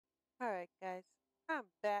Alright, guys. I'm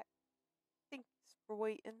back. Thanks for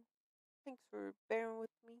waiting. Thanks for bearing with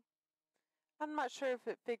me. I'm not sure if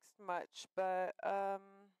it fixed much, but,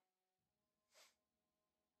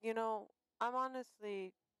 you know, I'm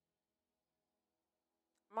honestly,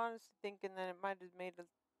 I'm honestly thinking that it might have made a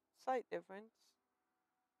slight difference.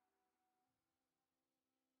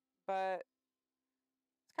 But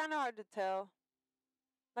it's kind of hard to tell.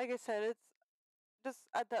 Like I said, it's just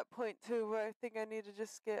at that point too where I think I need to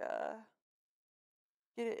just get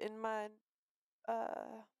it in my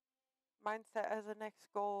uh mindset as a next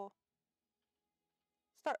goal.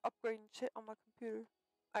 Start upgrading shit on my computer.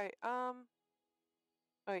 Alright,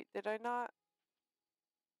 wait, did I not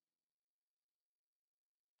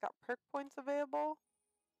got perk points available?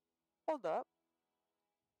 Hold up.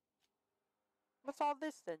 What's all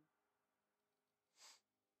this then?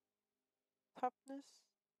 Toughness?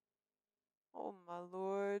 Oh my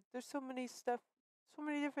lord. There's so many stuff, so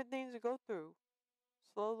many different things to go through.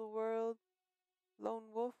 Slow the world, lone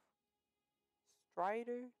wolf,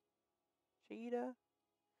 strider, cheetah.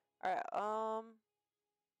 Alright, I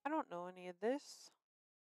don't know any of this.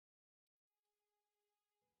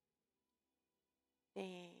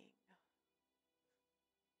 Dang.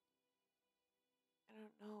 I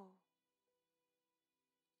don't know.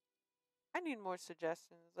 I need more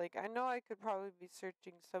suggestions. Like, I know I could probably be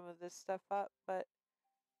searching some of this stuff up, but,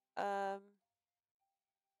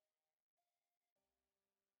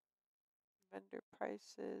 vendor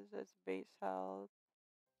prices as base health.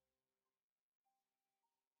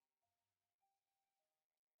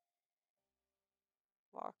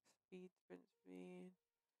 Walk speed, sprint speed.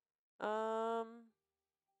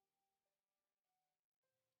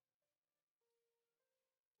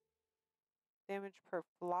 Damage per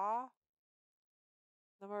flaw.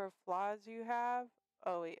 Number of flaws you have.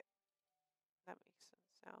 Oh wait, that makes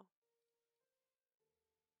sense now.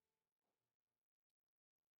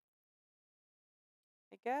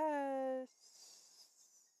 I guess.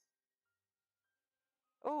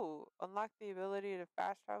 Oh, unlock the ability to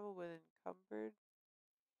fast travel when encumbered.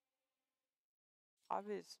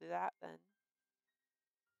 Obviously that then.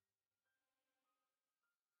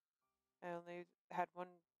 I only had one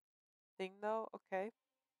thing though. Okay.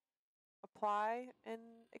 Apply and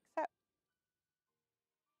accept.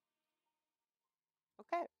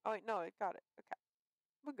 Okay. Oh wait, no, I got it. Okay.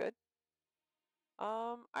 We're good.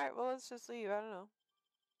 Alright, well let's just leave. I don't know.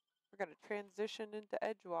 We're gonna transition into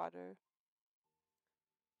Edgewater.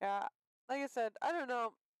 Yeah, like I said, I don't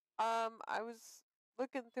know. I was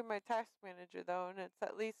looking through my task manager though, and it's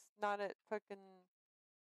at least not at fucking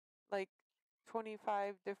like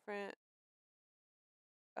 25 different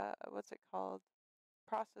what's it called,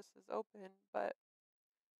 processes open. But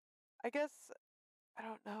I guess I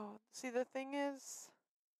don't know. See, the thing is,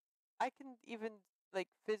 I can even like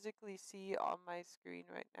physically see on my screen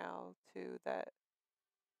right now too that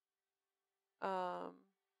um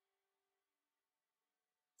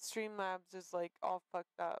Streamlabs is like all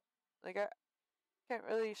fucked up. Like I can't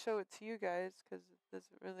really show it to you guys because it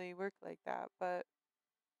doesn't really work like that, but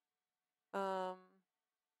um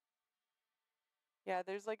yeah,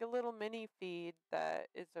 there's like a little mini feed that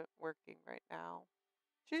isn't working right now.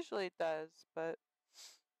 Usually it does, but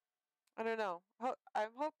I don't know.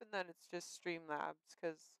 I'm hoping that it's just Streamlabs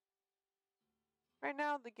because right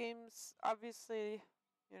now the game's obviously,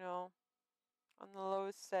 you know, on the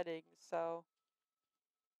lowest settings, so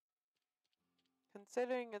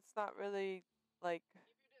considering it's not really like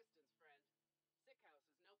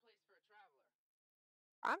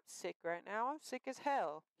I'm sick right now. I'm sick as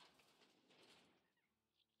hell.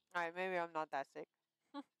 Alright, maybe I'm not that sick.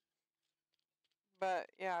 But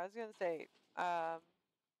yeah, I was gonna say,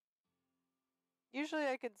 usually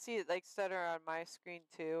I can see it like stutter on my screen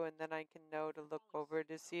too, and then I can know to look over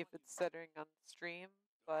to see if it's stuttering on the stream.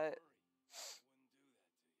 But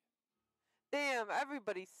damn,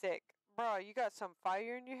 everybody's sick. Bro, you got some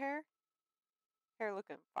fire in your hair? Hair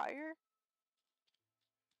looking fire?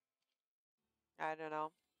 I don't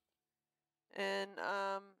know. And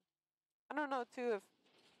I don't know too if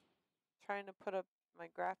trying to put up my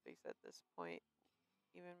graphics at this point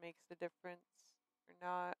even makes a difference or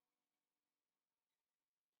not.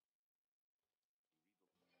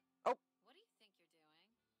 Oh, What do you think you're doing?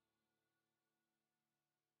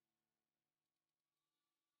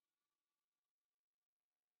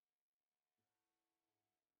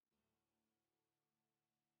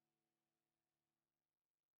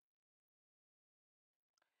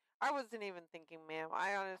 I wasn't even thinking, ma'am.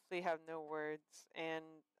 I honestly have no words, and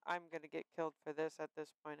I'm gonna get killed for this at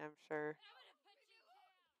this point, I'm sure.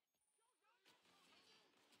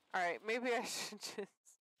 Alright, maybe I should just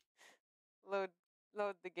load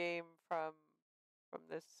load the game from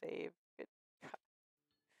this save.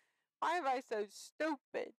 Why am I so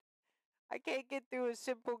stupid? I can't get through a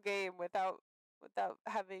simple game without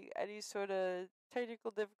having any sort of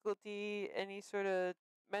technical difficulty, any sort of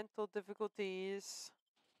mental difficulties.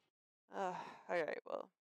 Alright, well.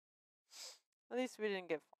 At least we didn't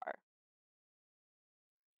get far.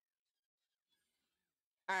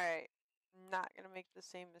 Alright. Not gonna make the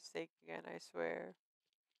same mistake again, I swear.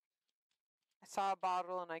 I saw a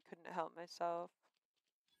bottle and I couldn't help myself.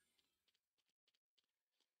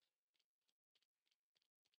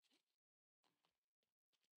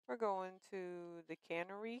 We're going to the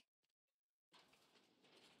cannery.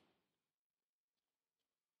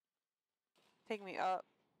 Take me up.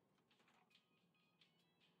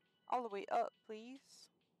 All the way up, please.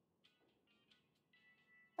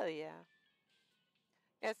 Oh yeah.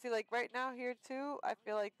 Yeah, see, like right now here too, I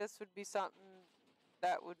feel like this would be something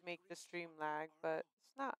that would make the stream lag, but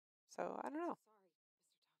it's not. So I don't know.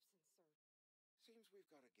 Sorry, Mr. Thompson, sir. Seems we've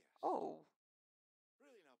got a guest. Oh.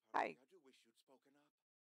 Really now, Hi. Parvati, I do wish you'd spoken up.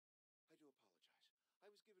 I do apologize.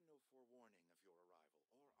 I was given no forewarning of your arrival,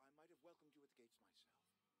 or I might have welcomed you at the gates myself.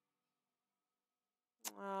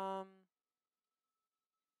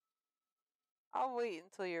 I'll wait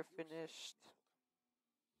until you're finished.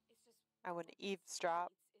 It's just I want to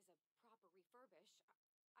eavesdrop. Is a proper refurbish.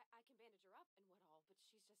 I can bandage her up and what all, but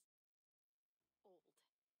she's just old.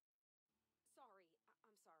 Sorry,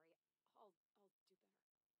 I'm sorry. I'll do better.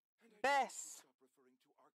 And Bess. stop referring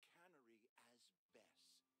to our cannery as Bess.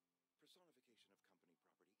 Personification of company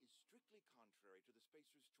property is strictly contrary to the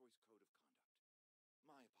Spacer's Choice Code of Conduct.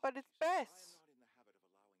 My apologies. But it's Bess. I am not in the habit of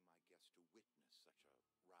allowing my guests to witness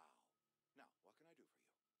such a row. Now, what can I do for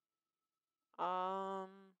you?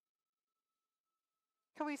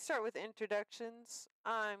 Can we start with introductions?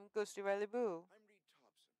 I'm Ghosty Riley Boo. I'm Reed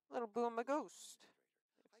Thompson. Little Boo, I'm a ghost.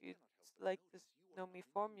 If you'd like to know me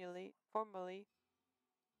formally.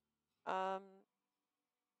 I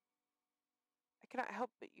cannot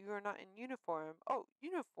help but you are not in uniform. Oh,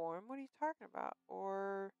 uniform? What are you talking about?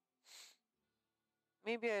 Or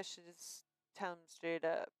maybe I should just tell him straight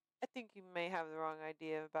up. I think you may have the wrong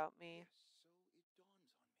idea about me. Yes, so it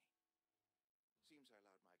dawns on me. Seems I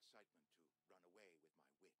allowed my excitement to run away with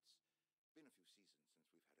my wits. Been a few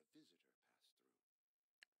seasons since we've had a visitor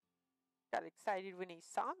pass through. Got excited when he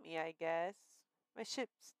saw me, I guess. My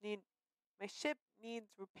ship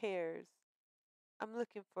needs repairs. I'm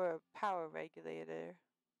looking for a power regulator,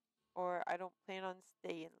 or I don't plan on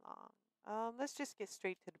staying long. Let's just get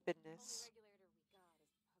straight to the business. Only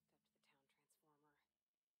regulator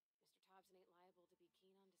we got is hooked up to the town transformer. Mr. Thompson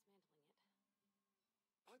ain't liable to be keen on dismantling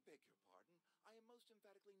it. I beg your pardon. I am most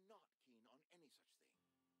emphatically not keen on any such thing.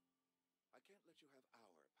 I can't let you have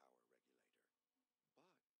our power regulator.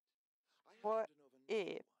 But I happen to know of a new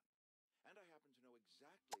one. And I happen to know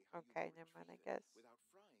exactly how okay, you never mind, I retrieve guess. it without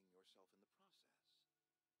frying yourself in the process.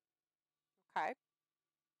 Okay.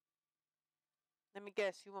 Let me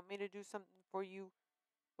guess, you want me to do something for you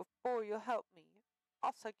before you'll help me?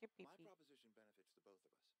 I'll suck your pee-pee. My proposition benefits the both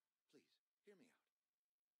of us. Please, hear me out.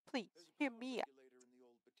 Please, hear me out. Regulator in the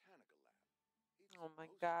old botanical lab. It's oh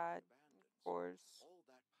my god, abandoned, of course. So all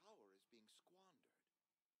that power is being squandered.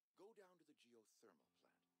 Go down to the geothermal plant.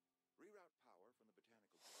 Reroute power from the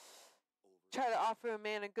botanical over. Try to offer a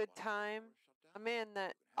man a good time. A man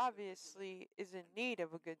that obviously is in need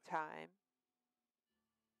of a good time.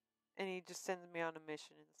 And he just sends me on a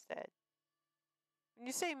mission instead. When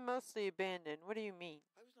you say mostly abandoned, what do you mean?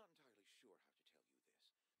 I was not entirely sure how to tell you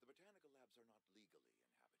this. The botanical labs are not legally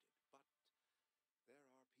inhabited, but there are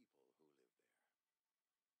people who live there.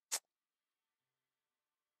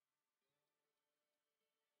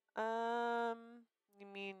 You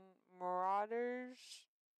mean marauders?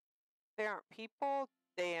 They aren't people?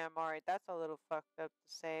 Damn, alright, that's a little fucked up to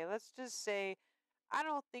say. Let's just say, I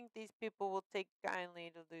don't think these people will take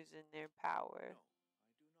kindly to losing their power.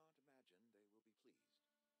 No, I do not imagine they will be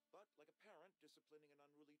pleased. But like a parent disciplining an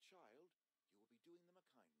unruly child, you will be doing them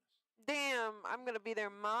a kindness. Damn, I'm gonna be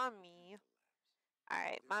their mommy.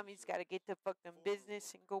 Alright, mommy's gotta get to fucking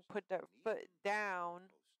business and go put their foot down.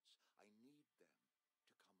 I need them to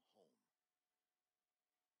come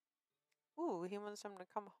home. Ooh, he wants them to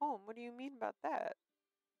come home. What do you mean about that?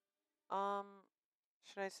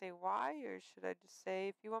 Should I say why, or should I just say,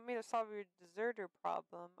 if you want me to solve your deserter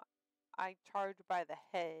problem, I charge by the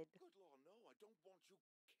head. Good law, no, I don't want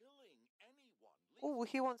you killing anyone. Ooh,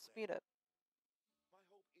 he wants me to... My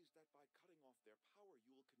hope is that by cutting off their power,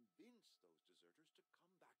 you will convince those deserters to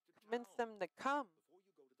come back to town. Convince them to come. Before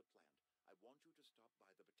you go to the plant, I want you to stop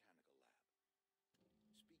by the botanical lab.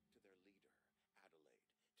 Speak to their leader,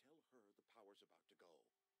 Adelaide. Tell her the power's about to go.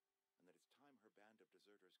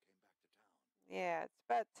 deserters came back to town. Yeah, it's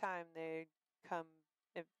about time they come,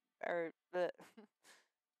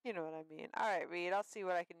 you know what I mean. All right, Reed, I'll see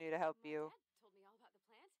what I can do to help you. My dad told me all about the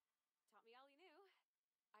plant, taught me all he knew.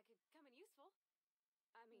 I could come in useful.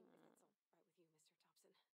 I mean, if that's all right with you, Mr.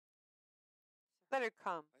 Thompson. Sir. Let her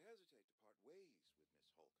come. I hesitate to part ways with Miss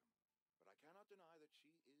Holcomb, but I cannot deny that she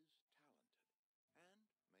is talented and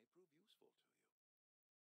may prove useful to you.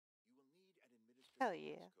 You will need an Hell administrative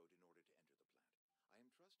yeah. passcode in order to enter the plant. I am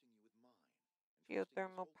trusting you with mine. And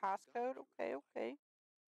Geothermal passcode. Okay, okay.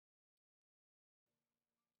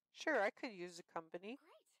 Sure, I could use a company.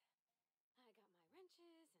 Great. I got my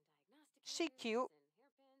wrenches and diagnostic She cute.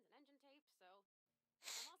 and hairpins and engine tape,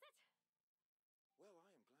 so I'm all set. Well,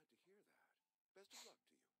 I am glad to hear that. Best of luck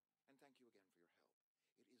to you, and thank you again for your help.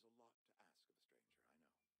 It is a lot to ask of a stranger,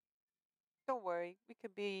 I know. Don't worry, we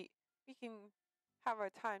can have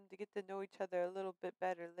our time to get to know each other a little bit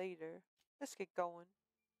better later. Let's get going.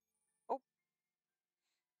 Oh,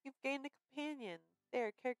 you've gained a companion. They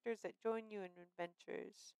are characters that join you in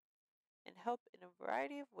adventures and help in a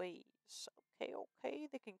variety of ways. Okay, okay.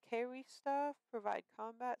 They can carry stuff, provide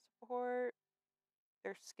combat support.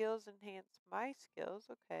 Their skills enhance my skills.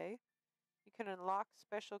 Okay. You can unlock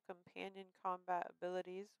special companion combat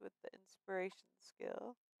abilities with the inspiration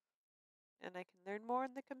skill. And I can learn more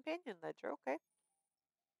in the companion ledger. Okay.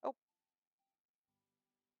 Oh.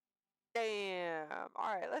 Damn.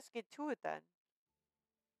 Alright, let's get to it then.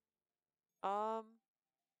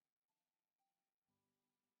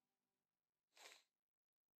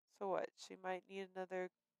 So what? She might need another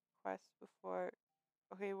quest before.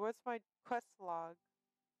 Okay, what's my quest log?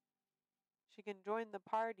 She can join the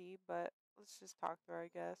party, but let's just talk to her, I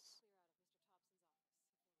guess. Clear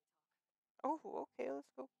out of Mr. Thompson's office before we talk. Oh, okay,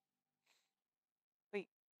 let's go. Wait,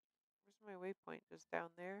 where's my waypoint? Just down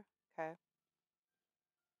there? Okay.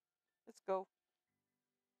 Let's go.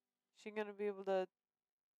 She gonna be able to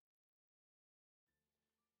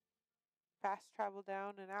fast travel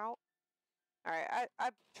down and out? Alright, I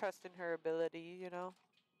trust in her ability, you know?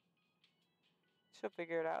 She'll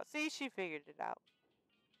figure it out. See, she figured it out.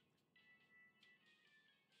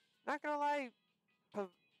 Not gonna lie,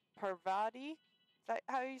 Parvati? Is that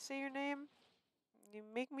how you say your name? You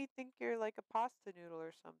make me think you're like a pasta noodle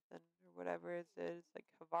or something, or whatever it is, like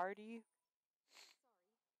Havarti. Sorry. You got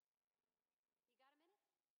a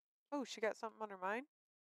minute? Oh, she got something on her mind?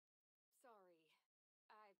 Sorry.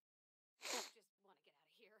 I just want to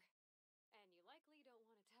get out of here. And you likely don't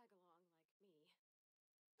want to tag along like me.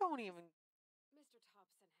 Don't even. Mr.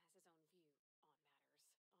 Thompson has his own view on matters,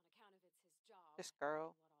 on account of it's his job. This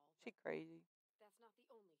girl. And what all, She crazy. That's not the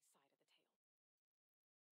only side of the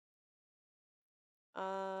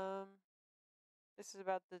tale. This is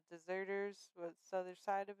about the deserters. What's the other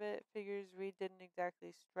side of it? Figures Reed didn't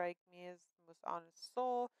exactly strike me as the most honest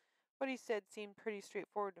soul. What he said seemed pretty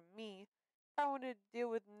straightforward to me. If I wanted to deal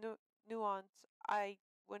with nuance, I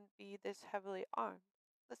wouldn't be this heavily armed.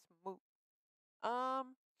 Let's move.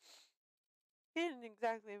 He didn't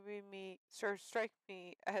exactly read me, strike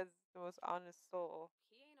me as the most honest soul.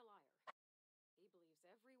 He ain't a liar. He believes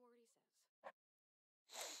every word he says.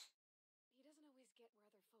 He doesn't always get where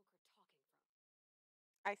other folk are talking from.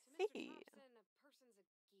 I To see. Mr. Thompson, a person's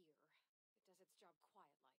a gear. It does its job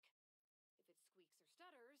quiet-like. If it squeaks or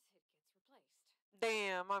stutters, it gets replaced.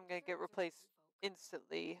 Damn, I'm gonna get Deserters are replaced decent folk.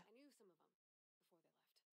 instantly. I knew some of them before they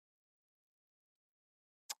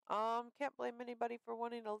left. Can't blame anybody for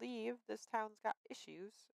wanting to leave. This town's got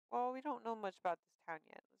issues. Well, we don't know much about this town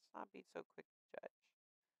yet. Let's not be so quick to judge.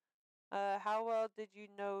 How well did you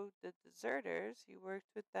know the deserters? You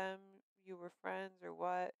worked with them, you were friends, or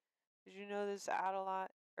what? Did you know this Adelaide?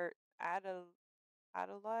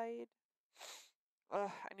 Ugh,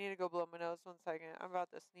 I need to go blow my nose 1 second. I'm about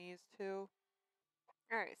to sneeze too.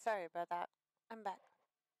 Alright, sorry about that. I'm back.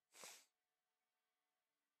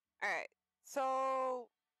 Alright, so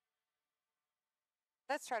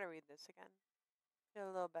let's try to read this again. Feel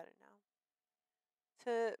a little better now.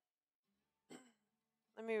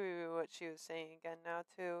 Let me review what she was saying again now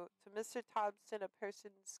too. To Mr. Thompson, a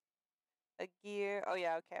person's a gear. Oh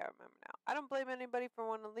yeah, okay, I remember now. I don't blame anybody for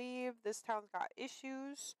wanting to leave. This town's got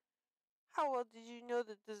issues. How well did you know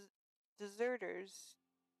the deserters?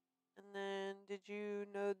 And then did you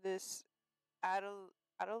know this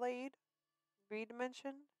Adelaide Reed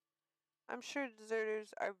mentioned? I'm sure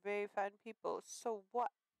deserters are very fine people. So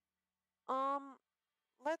what?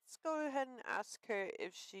 Let's go ahead and ask her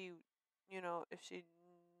if she,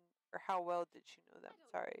 or how well did she know them? I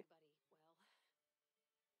don't Sorry. know anybody well.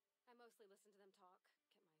 I mostly listen to them talk, get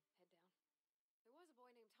my head down. There was a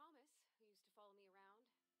boy named Thomas who used to follow me around,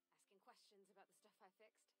 asking questions about the stuff I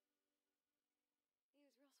fixed. He was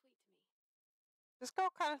This girl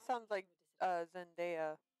kind of I'll sounds like teach you a discipline.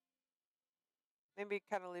 Zendaya. Maybe it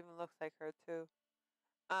kind of even looks like her too.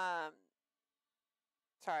 Um,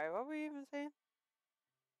 sorry, what were you even saying?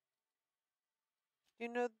 Do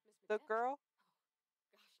you know Miss the McDevitt? girl?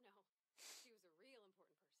 Oh, gosh, no. She was a real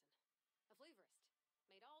important person. A flavorist.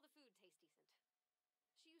 Made all the food taste decent.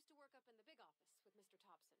 She used to work up in the big office with Mr.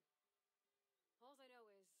 Thompson. All I know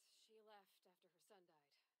is she left after her son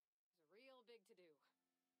died. It was a real big to-do.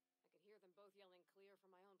 I could hear them both yelling clear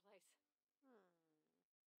from my own place.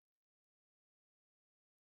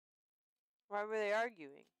 Why were they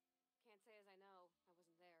arguing? Can't say as I know. I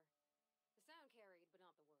wasn't there. The sound carried, but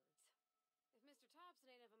not the words. If Mr.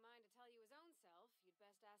 Thompson ain't of a mind to tell you his own self, you'd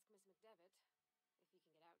best ask Miss McDevitt, if he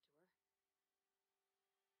can get out to her.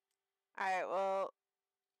 Alright, well.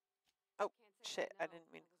 Oh, Can't say shit. as I I know.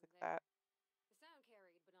 didn't mean I to click wasn't there. that. The sound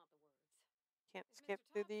carried, but not the words. Can't If skip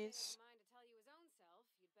Mr. through Thompson ain't of these. a mind to tell you his own self,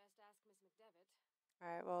 you'd best ask Miss McDevitt.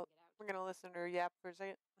 Alright, If well, he can get out we're to gonna her. listen to her yap for a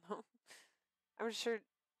second.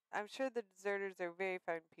 I'm sure the deserters are very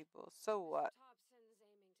fine people. So what? Mr. Thompson's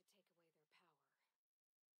aiming to take away their power.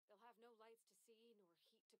 They'll have no lights to see, nor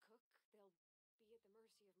heat to cook. They'll be at the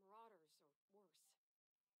mercy of marauders, or worse.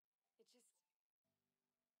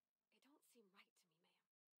 It don't seem right to me, ma'am.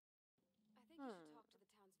 I think you should talk to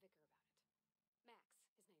the town's vicar about it. Max,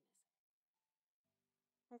 his name is.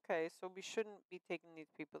 Okay, so we shouldn't be taking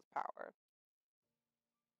these people's power.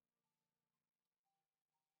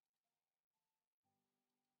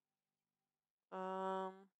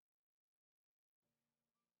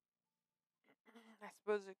 I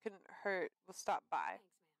suppose it couldn't hurt. We'll stop by.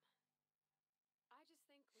 Thanks, ma'am. I just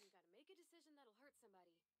think when you gotta make a decision that'll hurt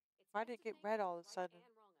somebody, it's Why best did it to get think red of all the of a right sudden?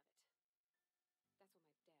 and wrong of it. That's what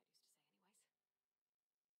my dad used to say, anyways.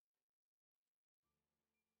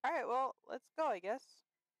 Alright, well, let's go, I guess.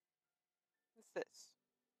 What's this?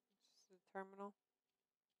 Just the terminal.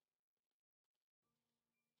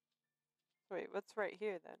 So wait, what's right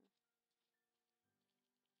here then?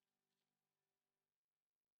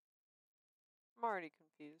 I'm already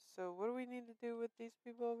confused. So what do we need to do with these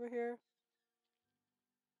people over here?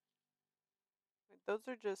 Wait, those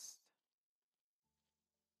are just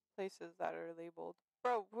places that are labeled.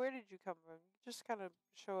 Bro, where did you come from? You just kind of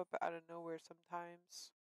show up out of nowhere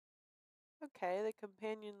sometimes. Okay, the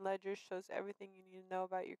companion ledger shows everything you need to know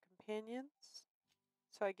about your companions.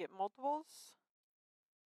 So I get multiples?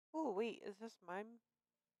 Oh, wait, is this mine?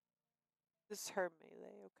 This is her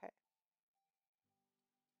melee, okay.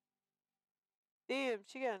 Damn,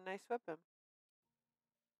 she got a nice weapon.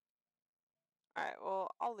 Alright, well,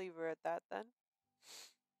 I'll leave her at that then.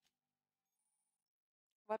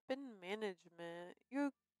 Weapon management.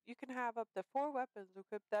 You can have up to 4 weapons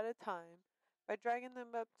equipped at a time by dragging them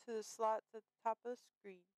up to the slots at the top of the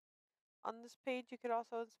screen. On this page, you can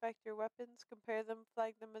also inspect your weapons, compare them,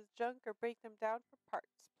 flag them as junk, or break them down for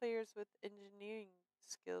parts. Players with engineering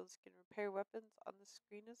skills can repair weapons on the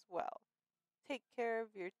screen as well. Take care of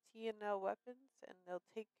your T&L weapons, and they'll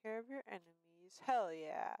take care of your enemies. Hell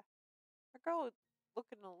yeah. Our girl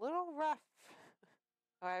looking a little rough.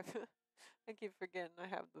 I keep forgetting I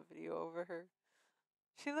have the video over her.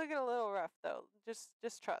 She looking a little rough though. Just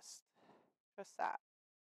trust. Trust that.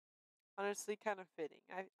 Honestly, kind of fitting.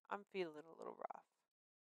 I'm feeling a little rough.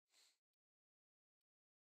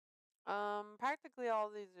 Practically all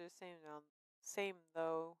these are the same now. Same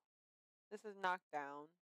though. This is knockdown.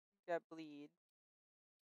 Got bleed.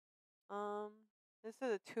 This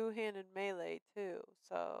is a two-handed melee too.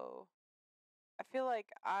 So I feel like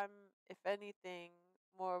I'm, if anything,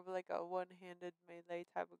 more of like a one-handed melee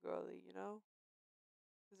type of girly, you know?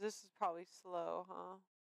 'Cause this is probably slow, huh?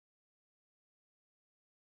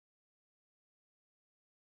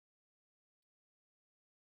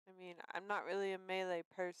 I mean, I'm not really a melee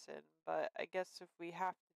person, but I guess if we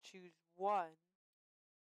have to choose one,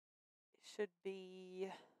 it should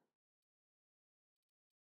be,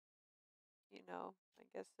 I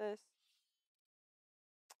guess this.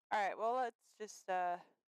 Alright, well, let's just,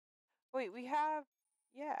 wait, we have,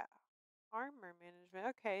 yeah, armor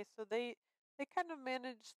management. Okay, so they kind of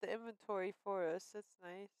manage the inventory for us. That's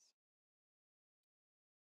nice.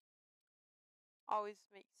 Always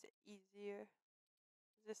makes it easier.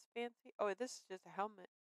 Is this fancy? Oh, this is just a helmet.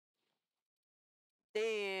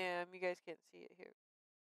 Damn, you guys can't see it here.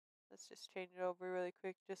 Let's just change it over really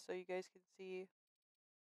quick just so you guys can see.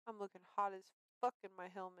 I'm looking hot as fuck in my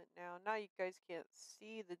helmet now. Now you guys can't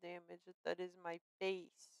see the damage that is my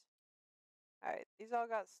face. Alright, these all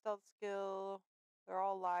got stealth skill. They're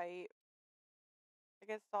all light. I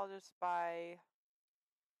guess I'll just buy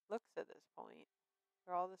looks at this point.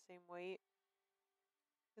 They're all the same weight.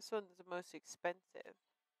 This one's the most expensive.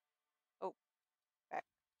 Oh,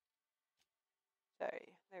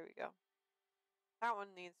 Sorry, there we go. That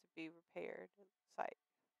one needs to be repaired, it looks like.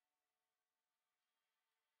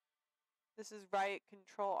 This is riot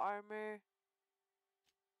control armor.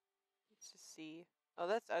 Let's just see. Oh,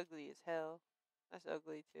 that's ugly as hell. That's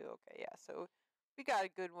ugly too. Okay, yeah, so we got a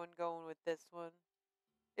good one going with this one.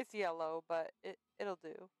 It's yellow, but it'll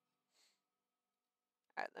do.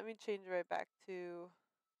 Alright, let me change right back to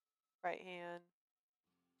right hand.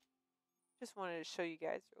 Just wanted to show you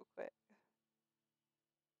guys real quick.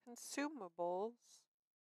 Consumables.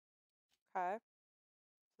 Okay.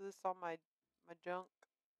 So this is all my junk.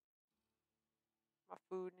 My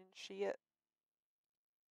food and shit.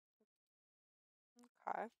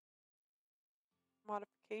 Okay.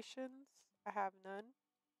 Modifications. I have none.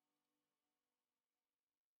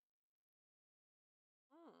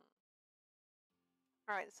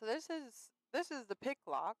 Alright, so this is the pick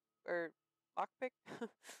lock or lock pick.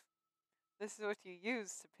 This is what you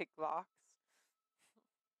use to pick locks.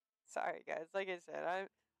 Sorry guys, like I said,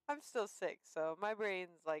 I'm still sick, so my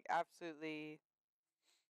brain's like absolutely,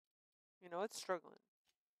 it's struggling.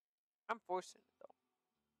 I'm forcing it though.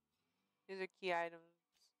 These are key items.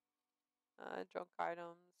 Junk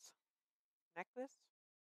items. Necklace?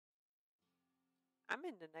 I'm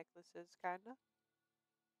into necklaces, kinda.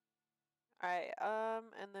 Alright,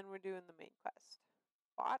 and then we're doing the main quest.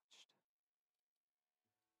 Watched.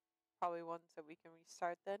 Probably ones that we can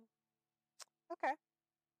restart then. Okay.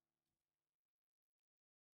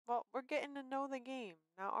 Well, we're getting to know the game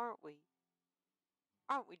now, aren't we?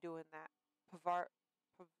 Aren't we doing that?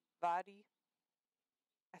 Pavati?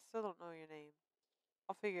 I still don't know your name.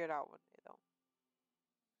 I'll figure it out one day though.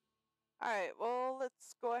 Alright, well,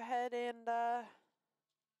 let's go ahead and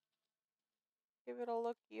give it a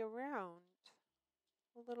looky around.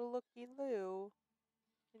 A little looky loo.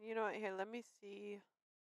 And you know what? Here, let me see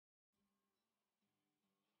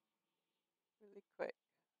really quick.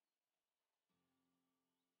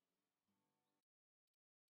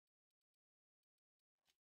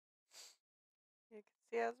 You can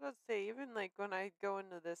see, I was about to say, even like when I go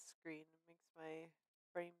into this screen, it makes my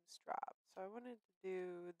frames drop. So I wanted to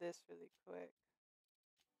do this really quick.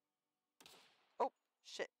 Oh,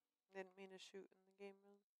 shit. Didn't mean to shoot in the game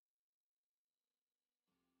room.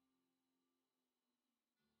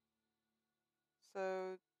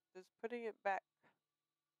 So just putting it back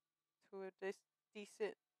to a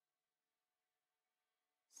decent,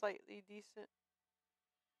 slightly decent.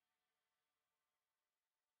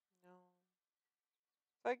 No.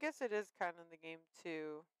 So I guess it is kind of the game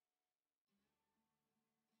too.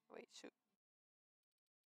 Wait, shoot.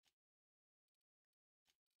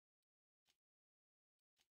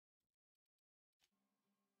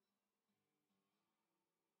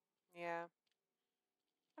 Yeah.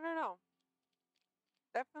 I don't know.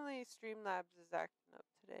 Definitely Streamlabs is acting up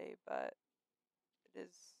today, but it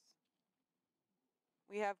is.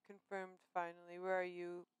 We have confirmed finally. Where are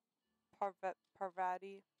you,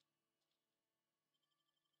 Parvati?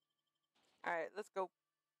 Alright, let's go.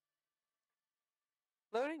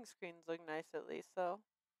 Loading screens look nice at least, though.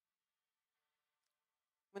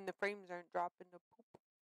 When the frames aren't dropping to poop.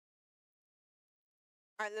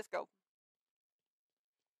 Alright, let's go.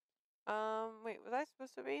 Wait, was I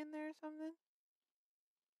supposed to be in there or something?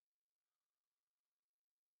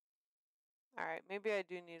 Alright, maybe I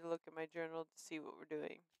do need to look at my journal to see what we're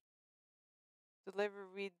doing. Deliver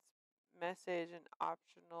reads message and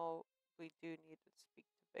optional. We do need to speak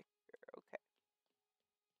to Victor. Okay.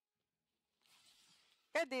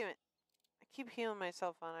 God damn it. I keep healing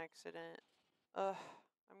myself on accident. Ugh.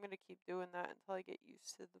 I'm gonna keep doing that until I get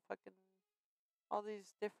used to the fucking. All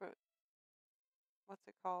these different. What's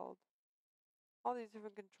it called? All these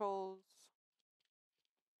different controls.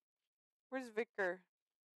 Where's Vicar?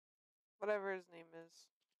 Whatever his name is.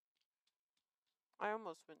 I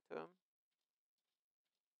almost went to him.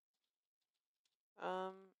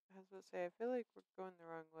 I was going to say, I feel like we're going the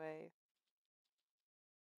wrong way.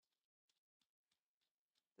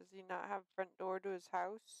 Does he not have front door to his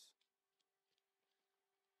house?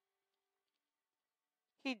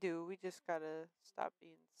 He do. We just gotta stop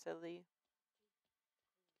being silly.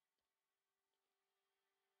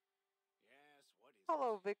 Yes, what is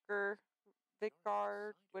Hello, it? Vicar.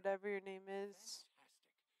 Vicar, You're whatever your name is.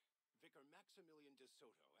 Fantastic. Vicar Maximilian de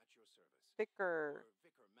Soto at your service. Vicar. Or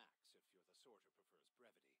Vicar Max, if you're the sort who prefers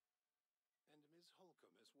brevity. And Ms.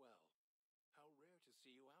 Holcomb as well. How rare to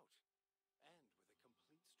see you out. And with a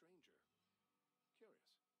complete stranger. Curious.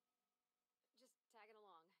 Just tagging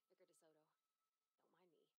along, Vicar DeSoto. Don't mind me.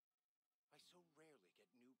 I so rarely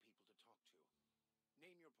get new people to talk to.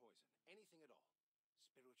 Name your poison, anything at all.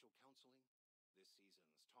 Spiritual counseling, this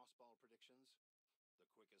season's tossball predictions, the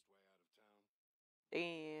quickest way out of town.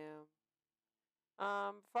 Damn.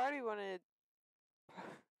 Farty wanted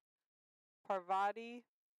Parvati.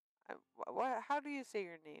 What? How do you say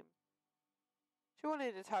your name? She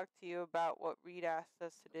wanted to talk to you about what Reed asked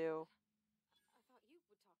us to do. I thought you would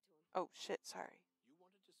talk to him. Oh shit! Sorry. You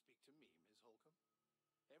wanted to speak to me, Ms. Holcomb?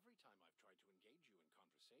 Every time I've tried to engage you in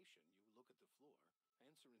conversation, you look at the floor,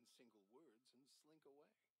 answer in single words, and slink away.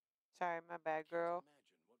 Sorry, my bad, girl.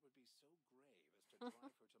 Can't imagine what would be so grave as to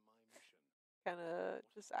drive her to my mission. Kinda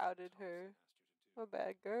What just has Mr. outed Thompson her. asked you to do? My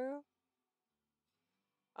bad, girl.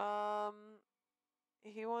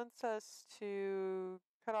 He wants us to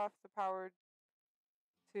cut off the power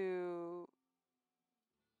to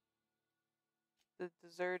the Providing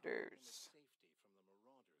deserters. safety from the marauders and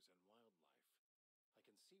wildlife. I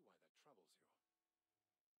can see why that troubles you.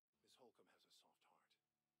 Miss Holcomb has a soft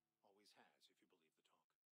heart. Always has,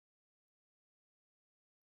 if you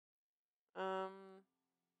believe the talk.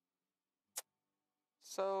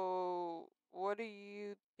 So what do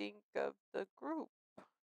you think of the group?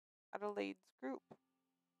 Adelaide's group?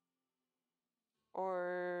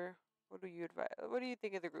 Or what do you advise? What do you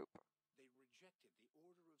think of the group? They rejected the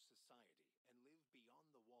order of society and live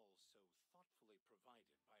beyond the walls so thoughtfully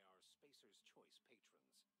provided by our Spacer's Choice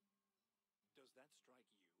patrons. Does that strike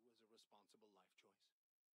you as a responsible life choice?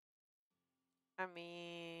 I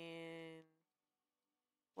mean,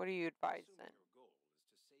 what do you advise then? Assuming your goal is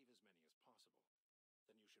to save as many as possible,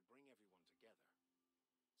 then you should bring everyone together.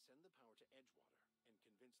 Send the power to Edgewater and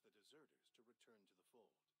convince the deserters to return to the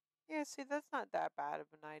fold. Yeah, see, that's not that bad of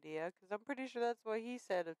an idea, because I'm pretty sure that's what he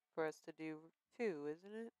said for us to do too,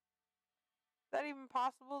 isn't it? Is that even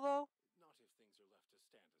possible, though? Not if things are left to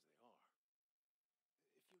stand as they are.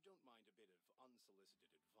 If you don't mind a bit of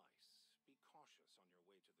unsolicited advice, be cautious on your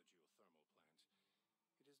way to the geothermal plant.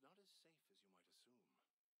 It is not as safe as you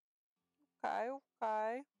might assume. Okay.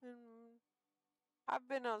 I've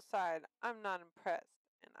been outside. I'm not impressed,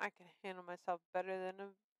 and I can handle myself better than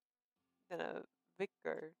a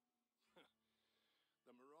vicar.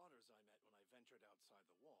 The marauders I met when I ventured outside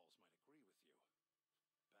the walls might agree with you.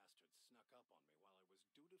 Bastards snuck up on me while I was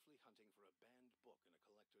dutifully hunting for a banned book in a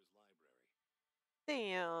collector's library.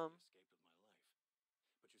 Damn. I escaped with my life.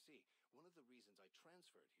 But you see, one of the reasons I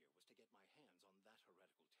transferred here was to get my hands on that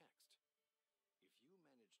heretical text. If you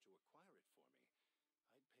managed to acquire it for me,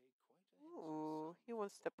 I'd pay quite a handsome Ooh, sum he for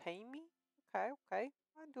wants the to book. pay me? Okay.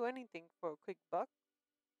 I'd do anything for a quick buck.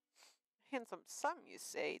 Handsome sum, you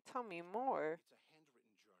say? Tell me more. It's a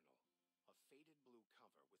handwritten journal. A faded blue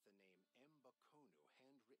cover with the name Mbakonu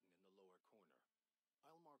handwritten in the lower corner.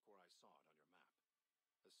 I'll mark where I saw it on your map.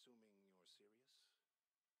 Assuming you're serious?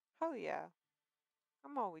 Hell yeah.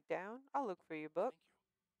 I'm always down. I'll look for your book.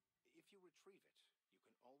 Thank you. If you retrieve it, you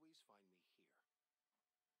can always find me here.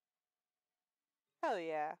 Hell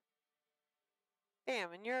yeah.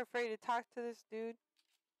 Damn, and you're afraid to talk to this dude?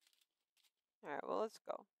 Alright, well, let's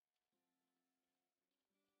go.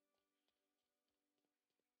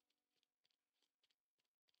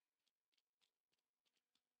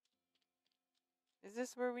 Is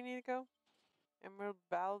this where we need to go? Emerald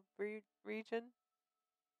Valve region?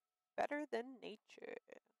 Better than nature.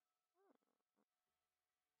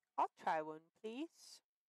 I'll try one, please.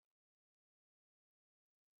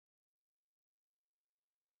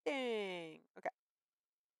 Dang. Okay.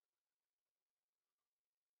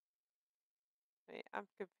 Wait, I'm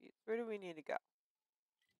confused. Where do we need to go?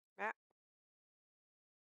 Map?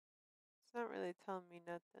 It's not really telling me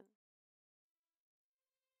nothing.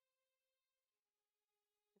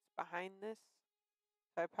 It's behind this.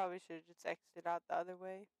 So I probably should have just exited out the other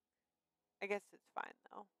way. I guess it's fine,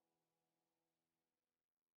 though.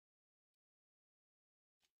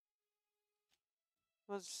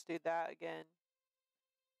 We'll just do that again.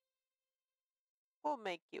 We'll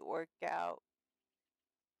make it work out.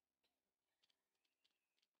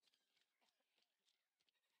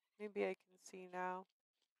 Maybe I can see now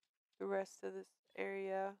the rest of this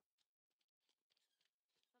area.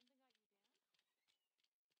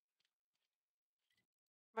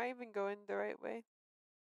 Am I even going the right way?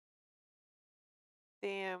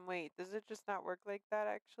 Damn, wait, does it just not work like that,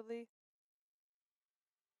 actually?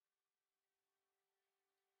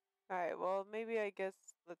 Alright, well, maybe I guess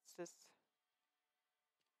let's just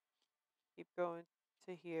keep going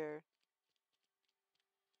to here.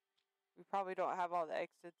 We probably don't have all the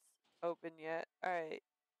exits open yet. Alright.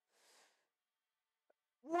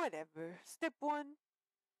 Whatever. Step 1,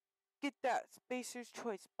 get that Spacer's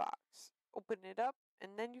Choice box. Open it up,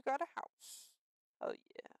 and then you got a house. Oh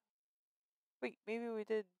yeah. Wait, maybe we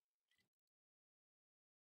did.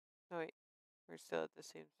 No, wait. We're still at the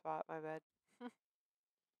same spot, my bad.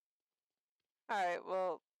 Alright,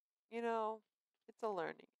 well, you know, It's a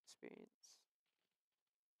learning experience.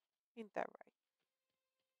 Ain't that right?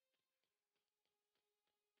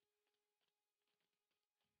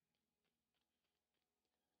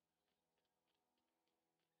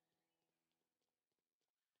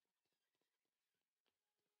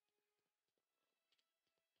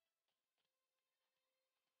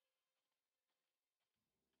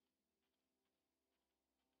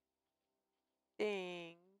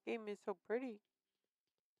 Dang, game is so pretty.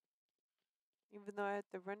 Even though I had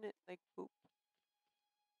to run it like boop.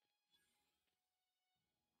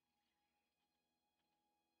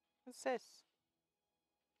 What's this?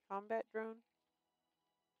 Combat drone?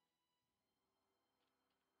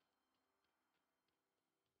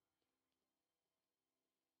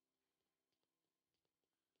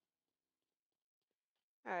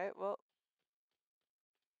 Alright, well,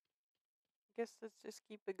 I guess let's just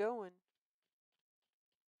keep it going.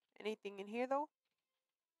 Anything in here though?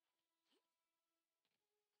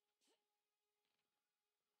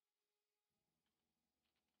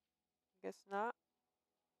 Guess not.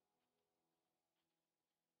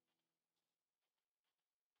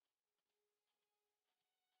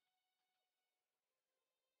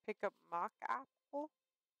 Pick up mock apple?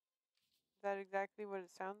 Is that exactly what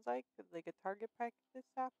it sounds like? Like a target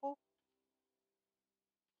practice apple?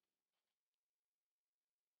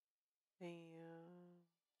 Damn.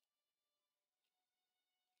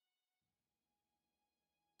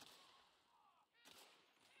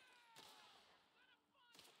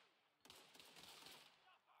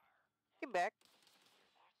 Get back.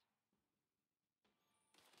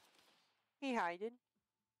 He hiding.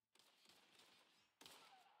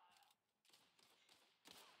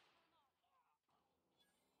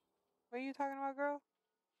 What are you talking about, girl?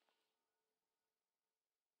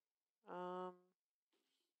 I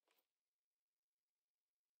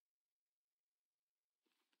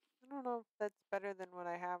don't know if that's better than what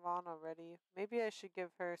I have on already. Maybe I should give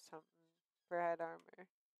her something for head armor.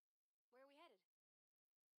 Where are we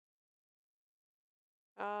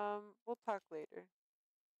headed? We'll talk later.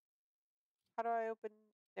 How do I open?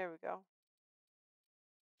 There we go.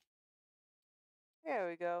 There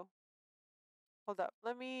we go. Hold up.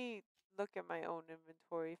 Let me look at my own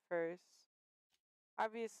inventory first.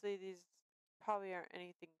 Obviously, these probably aren't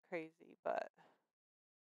anything crazy, but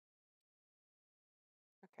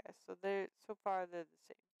okay. So so far they're the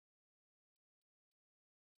same.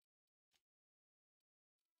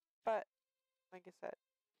 But like I said,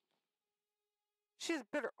 she has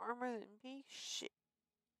better armor than me. Shit.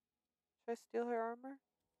 Should I steal her armor?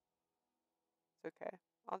 It's okay.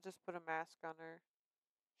 I'll just put a mask on her.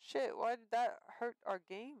 Shit, why did that hurt our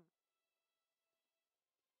game?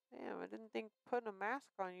 Damn, I didn't think putting a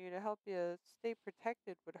mask on you to help you stay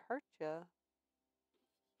protected would hurt you.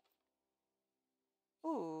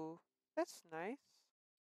 Ooh, that's nice.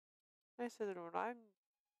 Nicer than what I'm.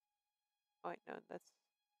 Oh, wait, no, that's.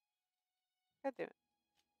 God damn it.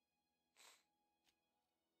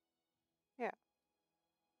 Yeah,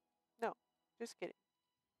 no, just kidding.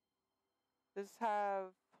 Does this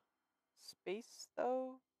have space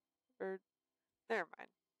though? Or. Never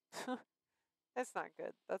mind. That's not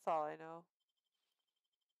good. That's all I know.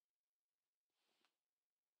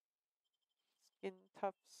 Skin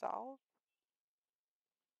tough salve?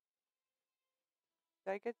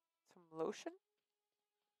 Did I get some lotion?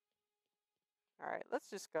 Alright, let's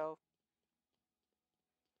just go.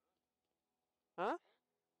 Huh?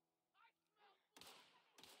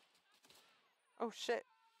 Oh shit.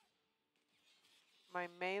 My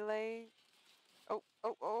melee.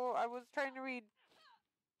 Oh, I was trying to read.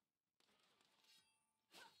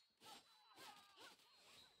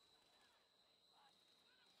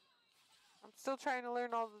 I'm still trying to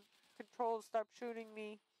learn all the controls. Stop shooting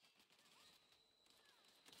me.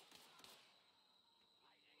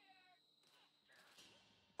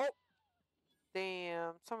 Oh!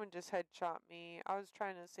 Damn, someone just headshot me. I was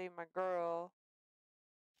trying to save my girl.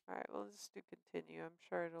 Alright, well, let's do continue. I'm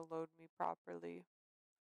sure it'll load me properly.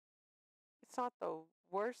 It's not the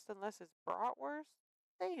worst unless it's bratwurst?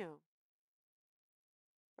 Damn.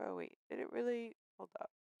 Oh, wait. Did it really? Hold up.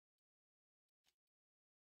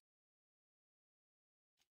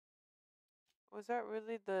 Was that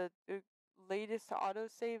really the latest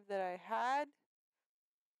autosave that I had?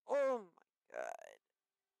 Oh my god.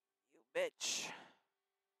 You bitch.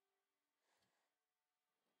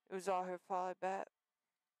 It was all her fault, I bet.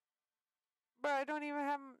 Bro, I don't even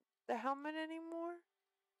have the helmet anymore?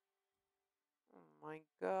 Oh my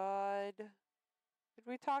god. Did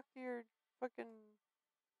we talk to your fucking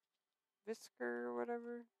Visker or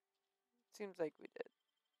whatever? Seems like we did.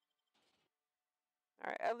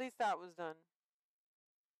 Alright, at least that was done.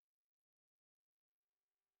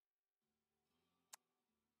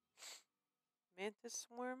 mantis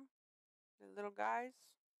swarm. The little guys.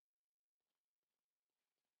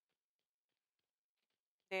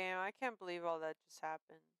 Damn, I can't believe all that just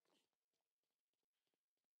happened.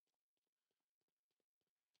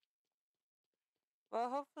 Well,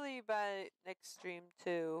 hopefully by next stream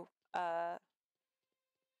too, maybe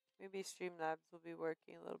Streamlabs will be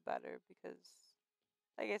working a little better because,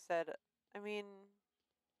 like I said, I mean,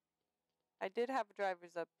 I did have a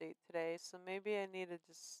driver's update today, so maybe I need to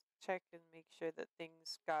just check and make sure that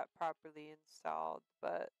things got properly installed,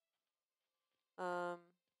 but, I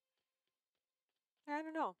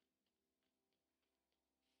don't know.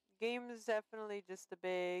 Game is definitely just a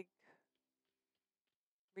big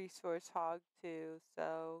resource hog too,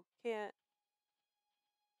 so I'm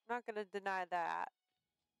not gonna deny that.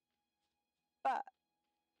 But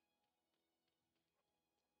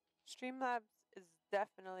Streamlabs is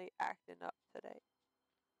definitely acting up today.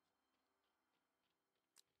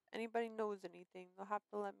 Anybody knows anything, they'll have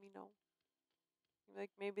to let me know.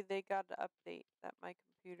 Like maybe they got an update that my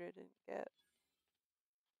computer didn't get.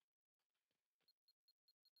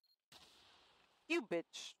 You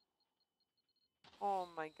bitch. Oh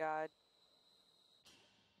my god.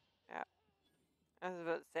 Yeah. I was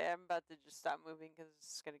about to say, I'm about to just stop moving because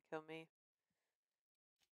it's gonna kill me.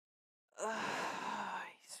 Ugh, I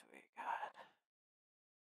swear to God.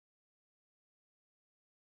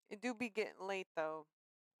 It do be getting late though.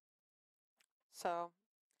 So,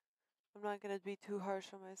 I'm not gonna be too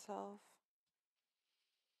harsh on myself.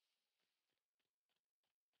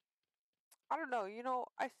 I don't know,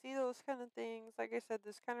 I see those kind of things. Like I said,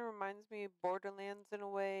 this kind of reminds me of Borderlands in a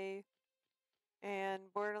way.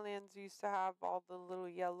 And Borderlands used to have all the little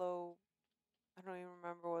yellow, I don't even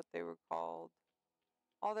remember what they were called.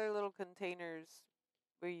 All their little containers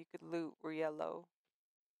where you could loot were yellow.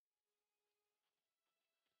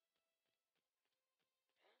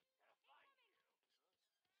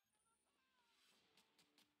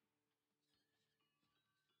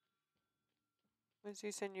 Once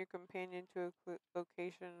you send your companion to a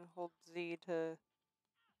location, hold Z to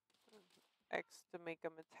X to make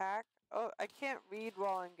them attack. Oh, I can't read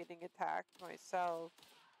while I'm getting attacked myself.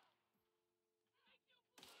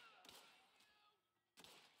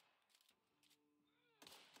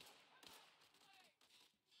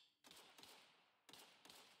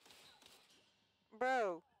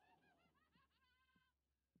 Bro,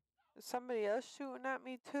 is somebody else shooting at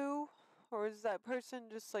me too? Or is that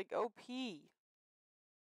person just like OP?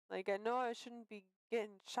 Like, I know I shouldn't be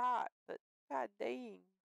getting shot, but god dang.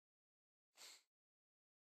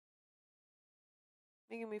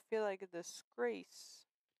 Making me feel like a disgrace.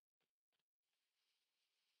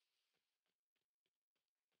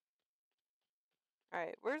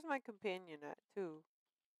 Alright, where's my companion at, too?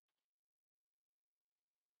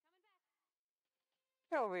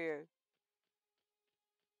 Get over here.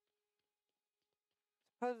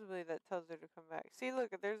 Supposedly that tells her to come back. See, look,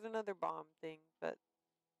 there's another bomb thing, but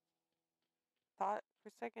thought for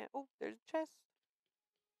a second. Oh, there's a chest.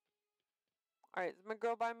 Alright, is my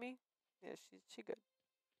girl by me? Yeah, she good.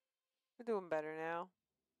 We're doing better now.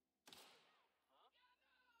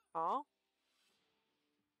 Huh?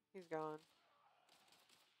 He's gone.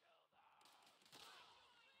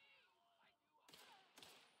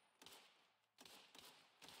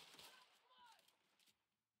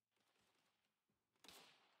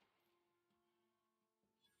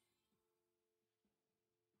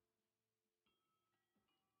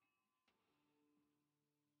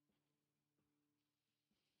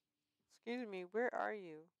 Excuse me, where are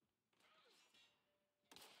you?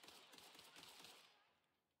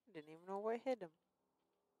 I didn't even know what hit him.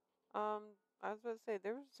 I was about to say,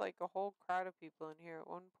 there was like a whole crowd of people in here at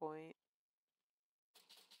one point.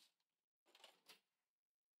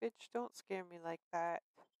 Bitch, don't scare me like that.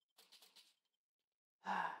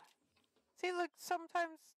 See, look,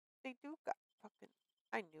 sometimes they do got fucking...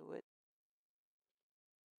 I knew it.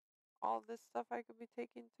 All this stuff I could be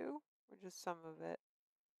taking too? Or just some of it?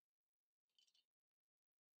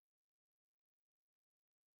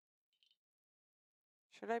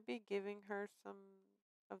 Should I be giving her some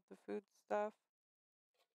of the food stuff?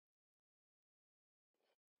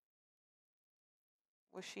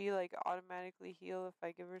 Will she, like, automatically heal if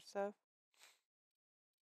I give her stuff?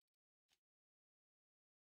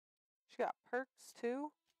 She got perks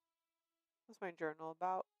too? What's my journal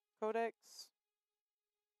about? Codex?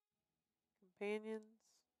 Companions?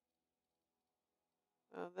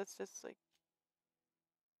 Oh, that's just, like,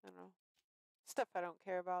 I don't know. Stuff I don't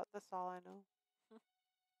care about. That's all I know.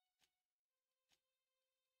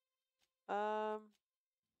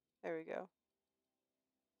 There we go.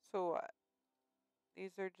 So what?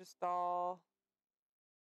 These are just all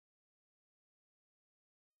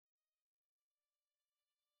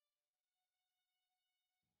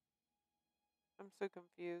I'm so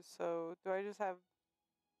confused. So do I just have...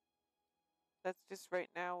 That's just right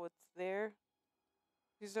now what's there?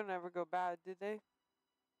 These don't ever go bad, do they?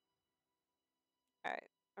 Alright,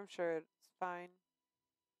 I'm sure it's fine.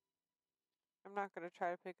 I'm not going to try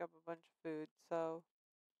to pick up a bunch of food, so...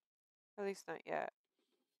 At least not yet.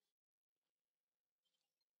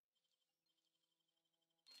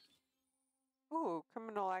 Ooh,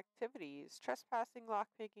 criminal activities. Trespassing,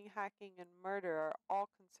 lockpicking, hacking, and murder are all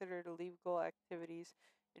considered illegal activities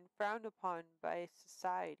and frowned upon by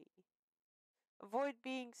society. Avoid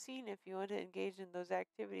being seen if you want to engage in those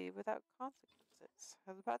activities without consequences.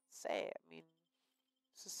 I was about to say, I mean,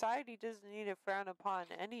 society doesn't need to frown upon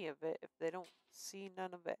any of it if they don't see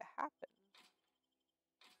none of it happen.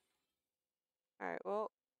 Alright, well,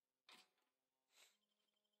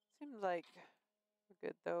 seems like we're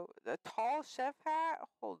good though. The tall chef hat?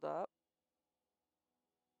 Hold up.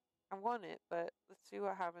 I want it, but let's see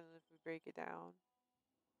what happens if we break it down.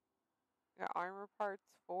 Got armor parts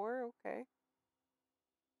 4, okay.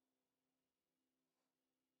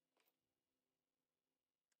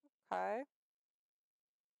 Okay.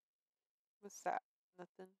 What's that?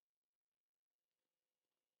 Nothing.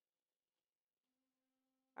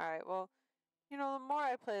 Alright, well, you know, the more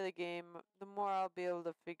I play the game, the more I'll be able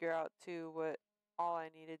to figure out too what all I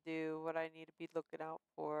need to do, what I need to be looking out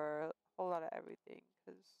for, a whole lot of everything,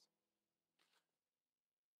 because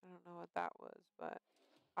I don't know what that was, but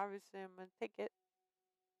obviously I'm going to take it.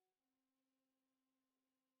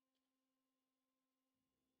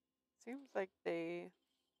 Seems like they...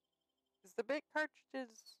 Is the big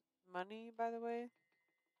cartridges money, by the way?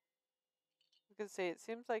 I could say it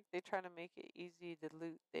seems like they try to make it easy to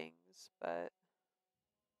loot things, but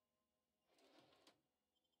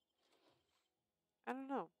I don't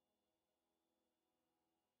know.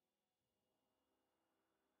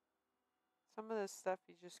 Some of this stuff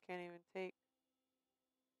you just can't even take.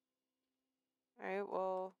 Alright,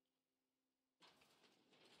 well,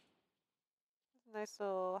 nice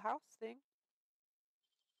little house thing.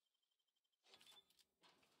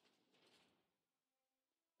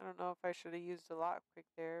 I don't know if I should have used a lockpick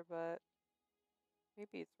there, but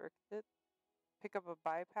maybe it's worth it. Pick up a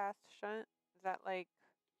bypass shunt. Is that like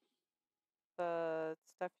the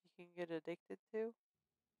stuff you can get addicted to?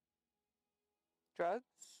 Drugs?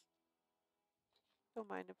 Don't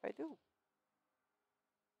mind if I do.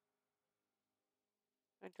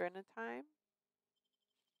 Adrenatime?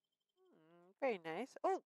 Very nice.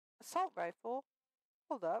 Oh, assault rifle.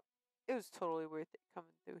 Hold up. It was totally worth it coming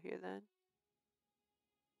through here then.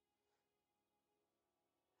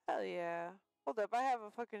 Hell yeah. Hold up, I have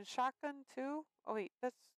a fucking shotgun too? Oh wait,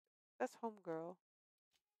 that's homegirl.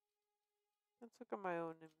 Let's look at my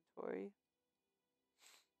own inventory.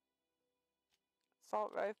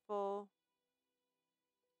 Assault rifle.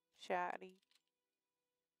 Shotty.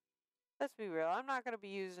 Let's be real, I'm not gonna be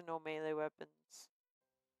using no melee weapons.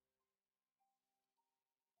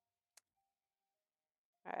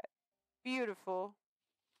 Alright. Beautiful.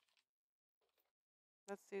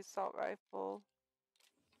 That's the assault rifle.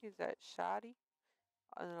 Use that shotty.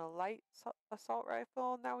 And a light assault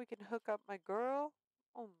rifle. Now we can hook up my girl.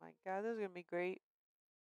 Oh my god, this is gonna be great.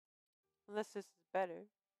 Unless this is better.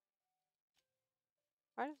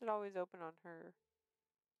 Why does it always open on her?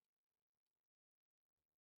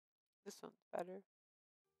 This one's better.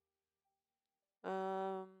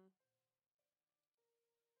 Um.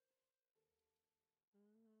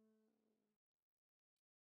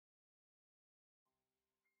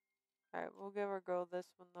 Alright, we'll give our girl this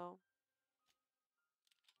one though.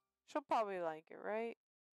 She'll probably like it, right?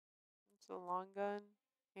 It's a long gun.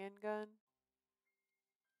 Handgun.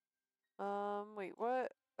 Wait,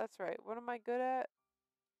 what? That's right. What am I good at?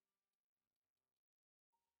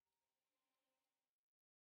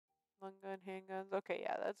 Long gun, handguns. Okay,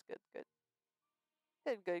 yeah, that's good, good.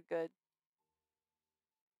 Good, good, good.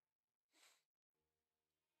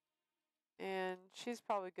 And she's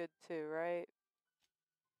probably good too, right?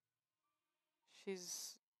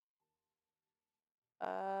 She's, do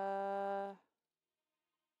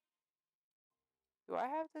I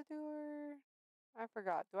have to do her? I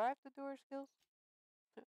forgot. Do I have to do her skills?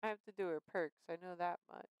 I have to do her perks. I know that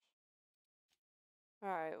much.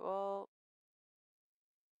 Alright, well,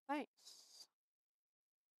 nice.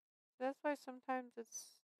 That's why sometimes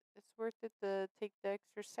it's worth it to take the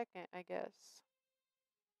extra second, I guess.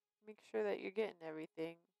 Make sure that you're getting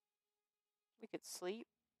everything. We could sleep.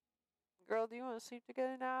 Girl, do you want to sleep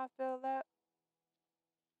together now after all that?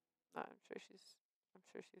 No, I'm sure she's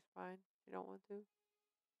fine. You don't want to.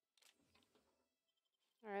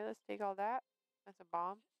 Alright, let's take all that. That's a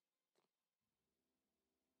bomb.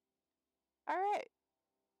 Alright.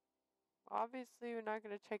 Obviously, we're not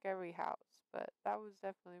going to check every house, but that was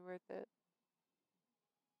definitely worth it.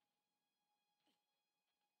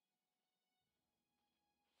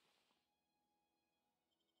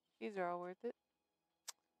 These are all worth it.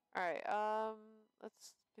 Alright,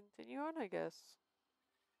 let's continue on, I guess.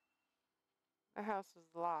 Our house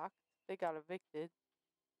is locked. They got evicted.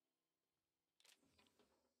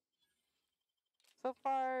 So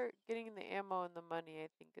far, getting the ammo and the money, I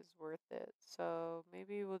think, is worth it. So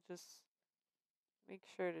maybe we'll just make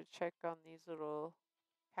sure to check on these little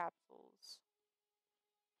capsules.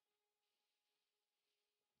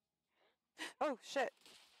 Oh, shit.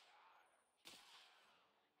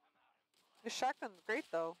 The shotgun's great,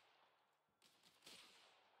 though.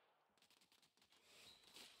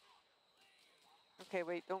 Okay,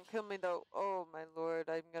 wait, don't kill me, though. Oh, my lord,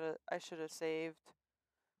 I should have saved.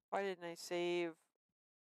 Why didn't I save?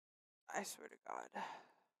 I swear to God.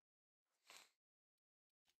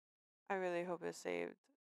 I really hope it saved.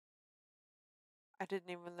 I didn't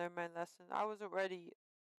even learn my lesson. I wasn't ready.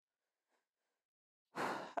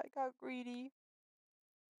 I got greedy.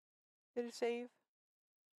 Did it save?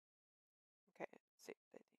 Okay, it saved,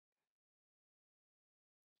 I think.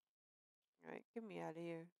 Alright, get me out of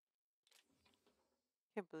here.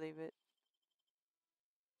 Can't believe it.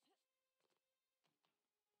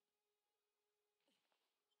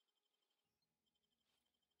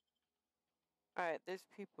 Alright, there's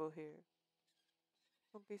people here.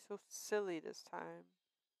 Don't be so silly this time.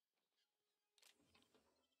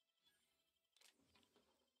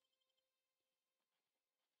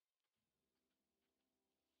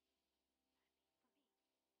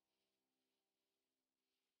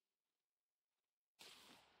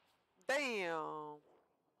 Damn!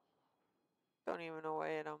 Don't even know what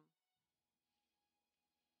hit him.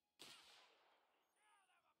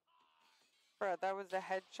 Bro, that was a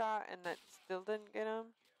headshot and that still didn't get him?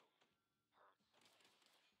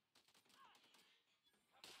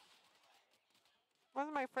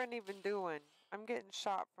 What's my friend even doing? I'm getting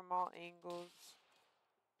shot from all angles.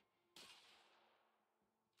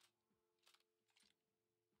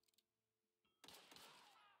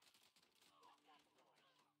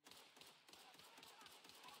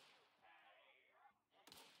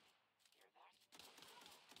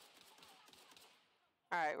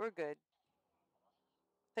 Alright, we're good.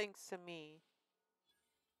 Thanks to me.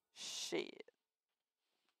 Shit.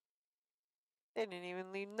 They didn't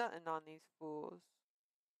even leave nothing on these fools.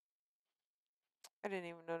 I didn't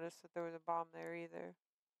even notice that there was a bomb there either.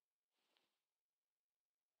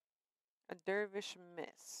 A dervish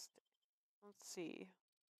mist. Let's see.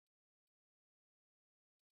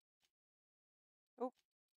 Oh.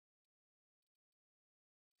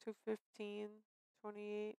 215,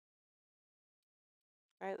 28.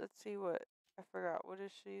 Alright, let's see what. I forgot. What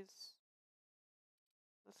is she's?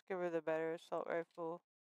 Let's give her the better assault rifle.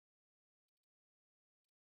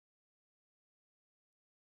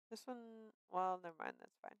 This one, well, never mind.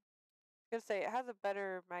 That's fine. I was gonna say, it has a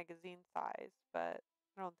better magazine size, but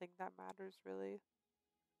I don't think that matters really.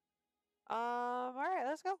 Alright,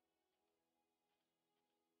 let's go.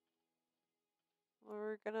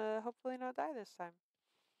 We're gonna hopefully not die this time.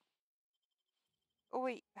 Oh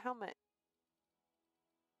wait, helmet.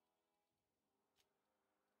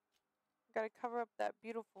 Gotta cover up that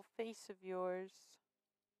beautiful face of yours.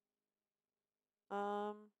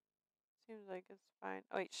 Seems like it's fine.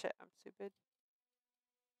 Oh wait, shit, I'm stupid.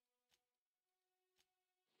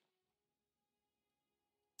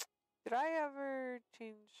 Did I ever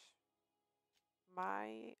change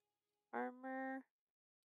my armor?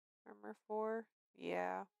 Armor 4?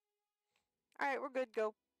 Yeah. Alright, we're good,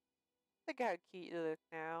 go. Look how cute you look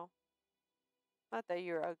now. Not that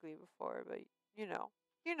you were ugly before, but you know.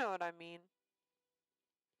 You know what I mean.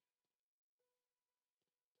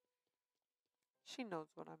 She knows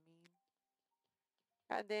what I mean.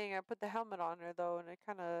 God dang, I put the helmet on her though, and it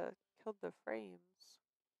kinda killed the frames.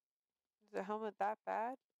 Is the helmet that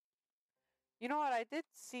bad? You know what? I did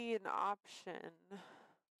see an option.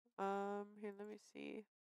 Here, let me see.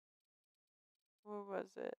 Where was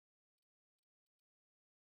it?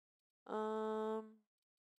 Um,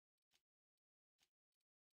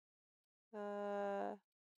 oh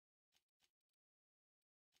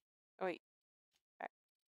wait,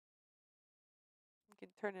 we can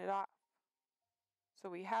turn it off. So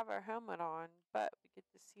we have our helmet on, but we get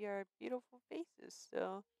to see our beautiful faces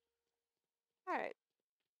still. Alright.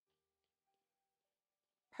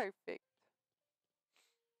 Perfect.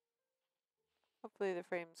 Hopefully the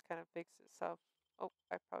frames kind of fix itself. Oh,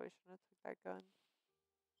 I probably shouldn't have took that gun.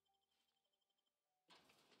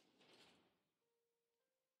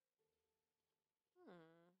 Hmm.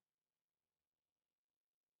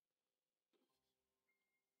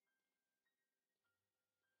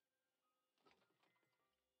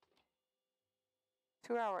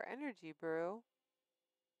 2-hour energy brew.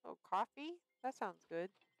 Oh, coffee? That sounds good.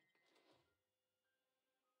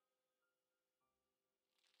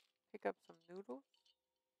 Pick up some noodles.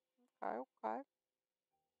 Okay, okay.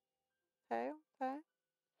 Okay, okay.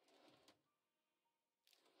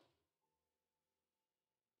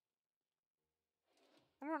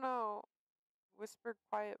 I don't know. Whispered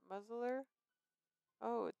quiet muzzler.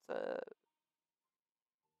 Oh, it's a...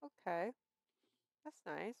 Okay. That's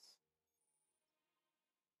nice.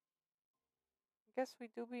 I guess we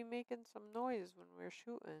do be making some noise when we're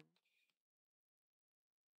shooting.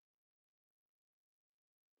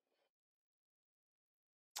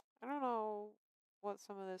 I don't know what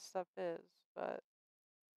some of this stuff is, but...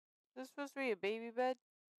 Is this supposed to be a baby bed?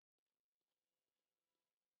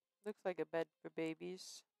 Looks like a bed for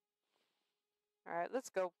babies. Alright, let's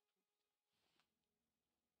go.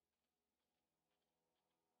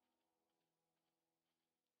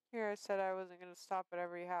 Here I said I wasn't gonna stop at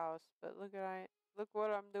every house, but look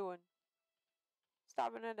what I'm doing.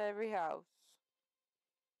 Stopping at every house.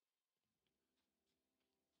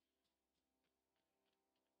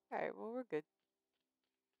 Alright, well we're good.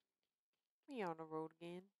 We on the road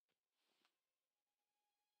again.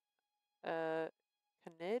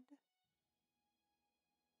 Canid?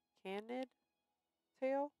 Canid?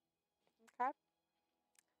 Tail? Okay.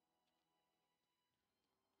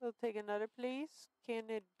 We'll take another, please.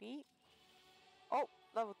 Canid meat. Oh,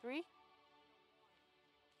 level 3.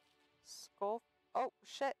 Skull. Oh,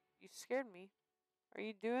 shit. You scared me. Are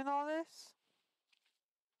you doing all this?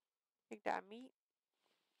 Take that meat.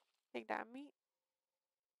 Take that meat.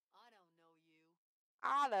 I don't know you.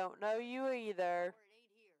 I don't know you either. Or it ain't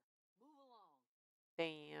here. Move along.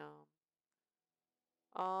 Damn.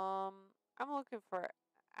 I'm looking for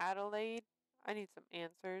Adelaide. I need some answers.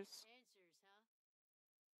 Answers, huh?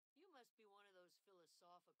 You must be one of those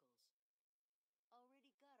philosophicals.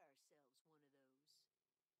 Already got ourselves one of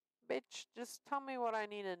those. Bitch, just tell me what I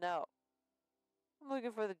need to know. I'm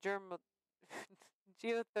looking for the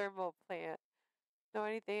geothermal plant. Know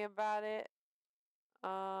anything about it?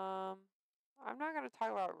 I'm not gonna talk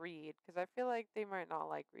about Reed because I feel like they might not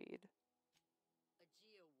like Reed. A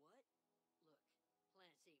geo what? Look,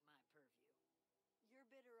 plants ain't my purview. You're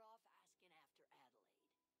better off asking after Adelaide.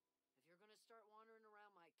 If you're gonna start wandering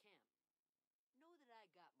around my camp, know that I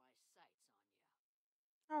got my sights on you.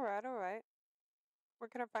 Alright, alright. Where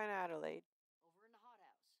can I find Adelaide? Over in the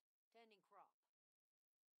hothouse, tending crop.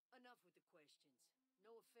 Enough with the questions.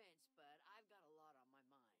 No offense, but I've got a lot on my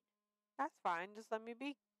mind. That's fine, just let me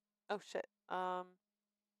be. Oh shit. You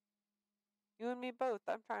and me both.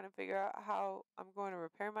 I'm trying to figure out how I'm going to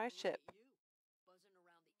repair my Look ship. at you, buzzing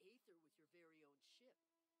around the aether with your very own ship.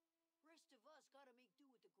 Rest of us gotta make do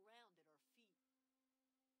with the ground at our feet.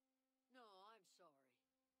 No, I'm sorry.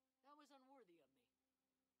 That was unworthy of me.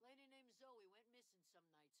 Lady named Zoe went missing some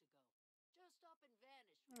nights ago. Just up and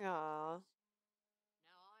vanished from my Aww. trace.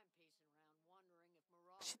 Now I'm pacing around wondering if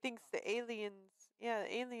marauders She thinks got the aliens, yeah,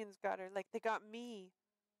 the aliens got her, like they got me.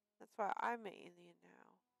 That's why I'm an alien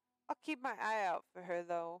now. I'll keep my eye out for her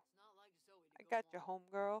though. It's not like Zoe to I go got your on.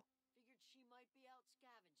 homegirl. Figured she might be out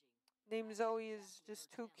scavenging. Name That's Zoe is exactly just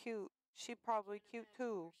her too talent. cute. She probably Can't cute imagine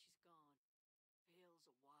too. where she's gone. Vale's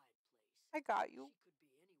a wide place. I got you. She could be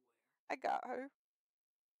anywhere. I got her.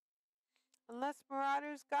 Unless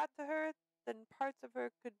marauders got to her, then parts of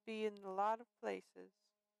her could be in a lot of places.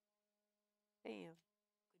 Damn.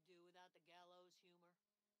 Could do without the gallows humor.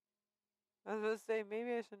 I was gonna say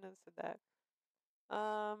maybe I shouldn't have said that.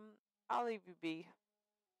 I'll leave you be.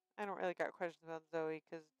 I don't really got questions about Zoe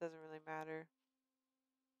because it doesn't really matter.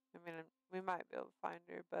 I mean, we might be able to find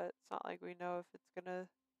her, but it's not like we know if it's gonna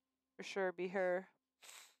for sure be her.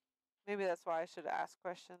 Maybe that's why I should ask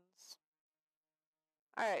questions.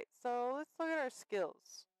 Alright, so let's look at our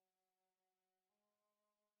skills.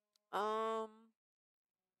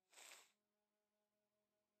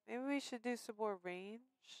 Maybe we should do some more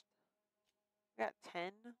ranged. We got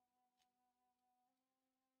 10.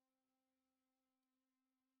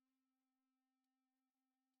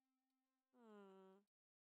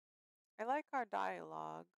 I like our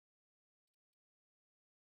dialogue.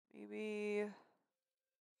 Maybe...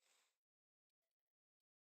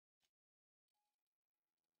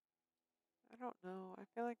 I don't know. I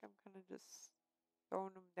feel like I'm kind of just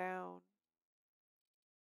throwing them down.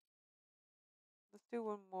 Let's do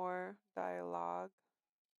one more dialogue.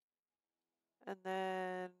 And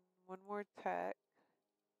then one more tech.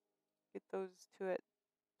 Get those two at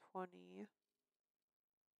 20.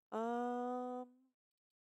 And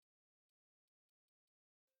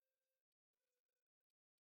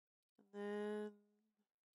then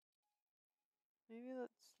maybe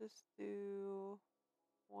let's just do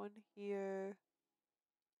one here.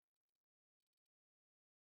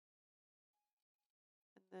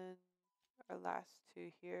 And then our last two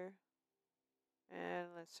here. And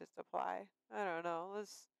let's just apply. I don't know.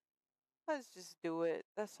 Let's just do it.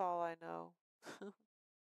 That's all I know.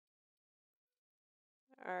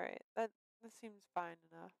 Alright, that seems fine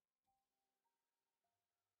enough.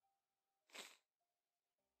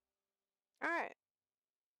 Alright.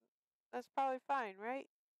 That's probably fine, right?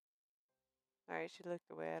 Alright, she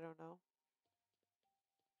looked away, I don't know.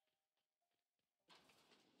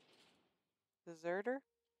 Deserter?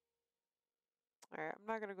 Alright, I'm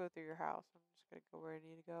not gonna go through your house. I'm just gonna go where I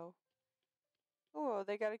need to go. Oh,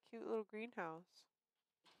 they got a cute little greenhouse.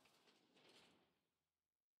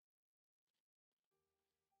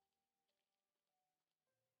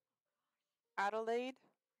 Adelaide?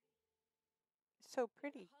 It's so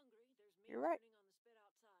pretty. You're right.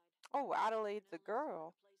 Oh, Adelaide's a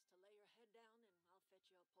girl.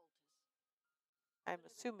 I'm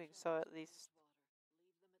assuming so, at least.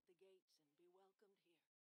 Leave them at the gates and be welcomed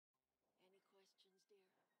here. Any questions, dear?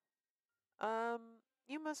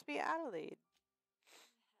 You must be Adelaide. I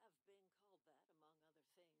have been called that, among other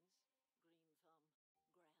things. Green thumb,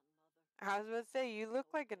 grandmother. I was about to say, you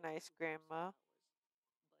look like a nice grandma.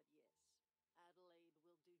 But yes, Adelaide will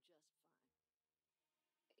do just fine.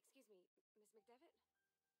 Excuse me, Miss McDevitt?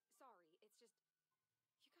 Sorry, it's just...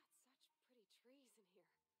 You got such pretty trees in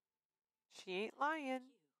here. She ain't lying.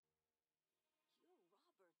 You're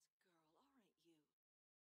Robert's girl, aren't you?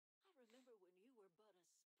 I remember when you were but a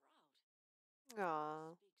sprout.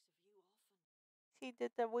 Aww. Speaks of you often. She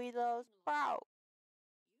did the wee little sprout.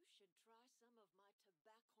 You should try some of my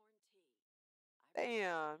tobaccorn tea.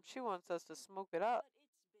 Damn, she wants us to smoke it up.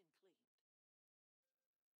 But it's been cleaned.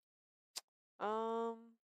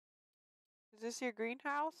 Is this your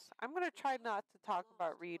greenhouse? I'm gonna try not to talk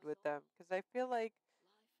about Reed with them, because I feel like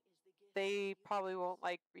they probably won't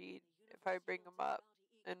like Reed if I bring them up,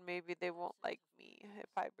 and maybe they won't like me if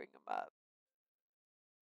I bring them up.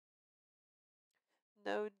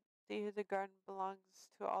 No, the garden belongs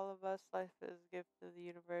to all of us. Life is a gift of the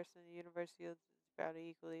universe, and the universe yields its bounty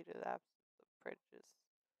equally to the absence of prejudice.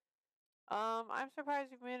 I'm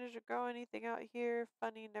surprised you've managed to grow anything out here.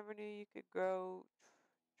 Funny, never knew you could grow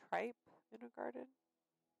tripe in a garden.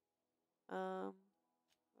 I'll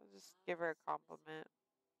just give her a compliment.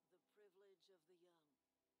 The privilege of the young.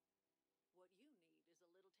 What you need is a little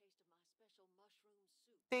taste of my special mushroom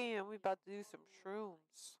soup. Damn, we about to do some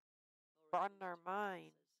shrooms. Broaden our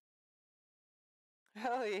mind.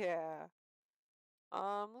 Hell yeah.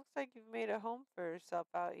 Looks like you've made a home for yourself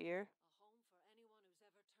out here. A home for anyone who's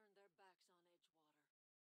ever turned their backs on Edgewater.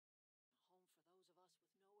 A home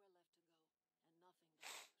for those of us with nowhere left to go and nothing to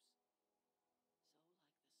lose. So,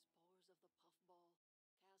 like the spores of the puffball, cast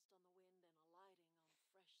on the wind and alighting on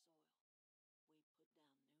fresh soil, we put down new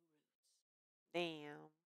roots. Damn.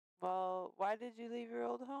 Well, why did you leave your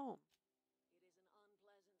old home? It is an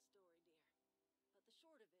unpleasant story, dear. But the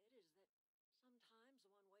short of it is that sometimes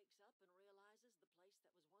one wakes up and realizes the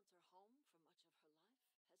place that was once her home for much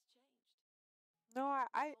of her life has changed. No,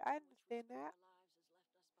 I understand that. Our lives has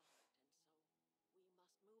left us behind, and so we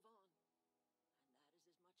must move on. And that is as much as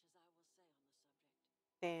I will say on the subject.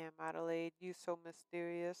 Damn, Adelaide, you so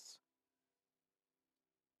mysterious.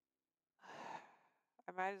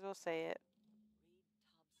 I might as well say it. Reed Thompson,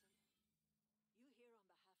 you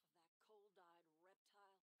here on behalf of that cold-eyed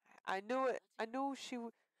reptile? I knew it. I knew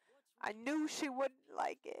she wouldn't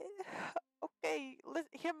like it. Okay,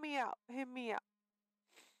 hear me out. Hear me out.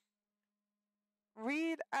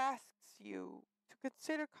 Reed asks you to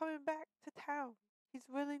consider coming back to town. He's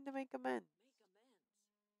willing to make amends. Make amends?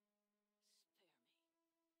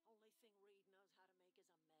 Spare me. Only thing Reed knows how to make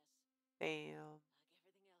is a mess. Damn. Like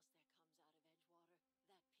everything else that comes out of Edgewater,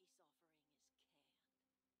 that peace offering is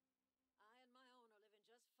canned. I and my own are living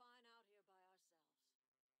just fine out here by ourselves.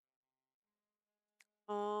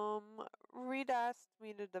 Reed asked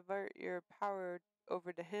me to divert your power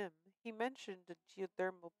over to him. He mentioned a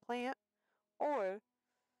geothermal plant, or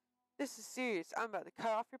this is serious. I'm about to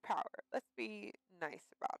cut off your power. Let's be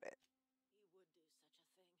nice about it. He would do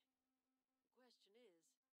such a thing.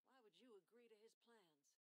 The question is, why would you agree to his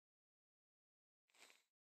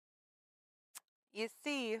plans? You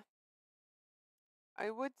see,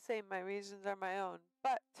 I would say my reasons are my own,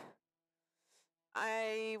 but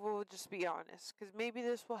I will just be honest, because maybe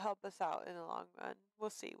this will help us out in the long run. We'll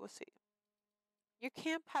see, we'll see. Your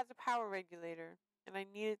camp has a power regulator, and I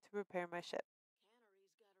need it to repair my ship.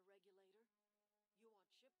 Cannery's got a regulator. You want ship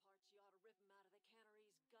parts, you ought to rip him out of the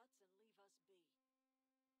cannery's guts and leave us be.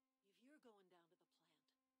 If you're going down to the plant,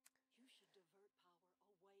 you should divert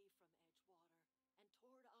power away from Edgewater and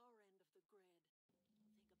toward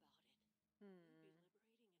You'd be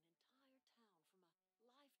liberating an entire town from a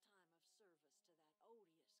lifetime of service to that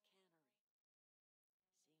odious cannery.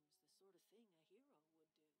 Seems the sort of thing a hero would do.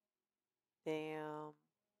 Damn.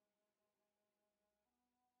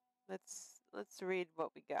 Let's read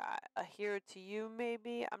what we got. A hero to you,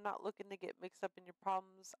 maybe. I'm not looking to get mixed up in your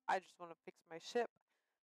problems. I just want to fix my ship.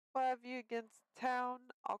 What have you against the town?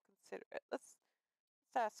 I'll consider it. Let's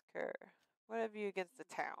ask her. What have you against the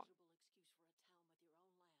Seems a town? miserable excuse for a town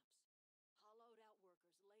with your own lamps. Hollowed out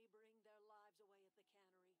workers laboring their lives away at the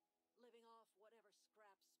cannery, living off whatever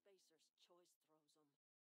scraps Spacer's choice throws them.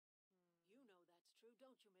 You know that's true,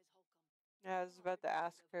 don't you, Ms. Holcomb? Yeah, I was about to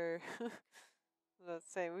ask her. Let's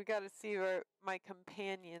say we got to see her, my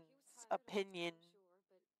companion's He was tired, opinion. I'm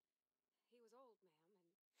sure, but he was old, ma'am,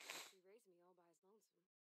 and he raised me all by his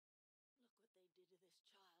lonesome. Look what they did to this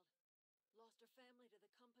child. Lost her family to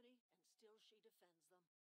the company, and still she defends them.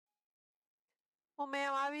 Well,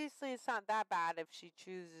 ma'am, obviously it's not that bad if she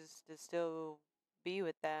chooses to still be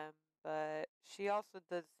with them, but she also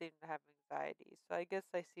does seem to have anxiety, so I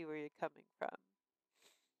guess I see where you're coming from.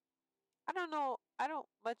 I don't know. I don't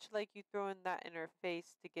much like you throwing that in her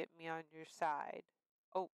face to get me on your side.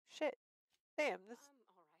 Oh, shit. Damn, this I'm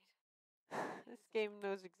all right. this game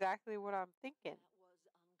knows exactly what I'm thinking. That was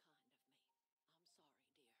unkind of me. I'm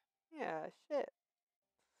sorry, dear. Yeah, shit.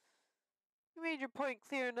 You made your point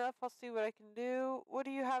clear enough. I'll see what I can do. What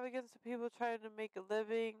do you have against the people trying to make a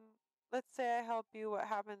living? Let's say I help you. What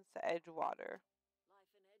happens to Edgewater?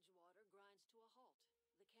 Life in Edgewater grinds to a halt.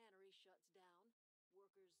 The cannery shuts down,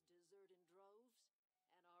 workers desert in droves,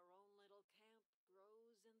 and our own little camp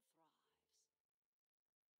grows and thrives.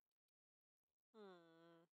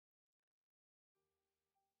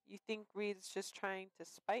 You think Reed's just trying to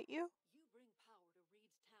spite you? You bring power to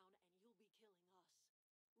Reed's town and you'll be killing us.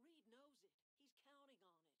 Reed knows it. He's counting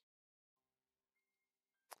on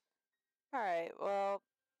it. Alright, well,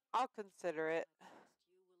 I'll consider it. I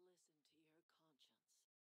trust you will listen to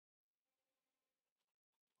your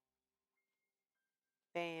conscience.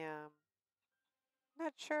 Damn.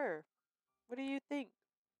 Not sure. What do you think?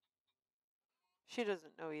 She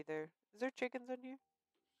doesn't know either. Is there chickens in here?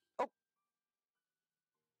 Oh!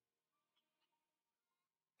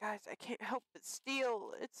 Guys, I can't help but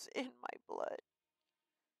steal. It's in my blood.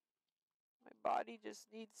 My body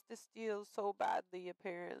just needs to steal so badly,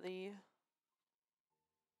 apparently.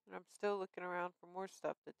 And I'm still looking around for more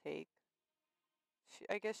stuff to take.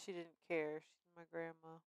 I guess she didn't care. She's my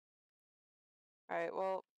grandma. Alright,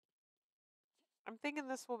 well, I'm thinking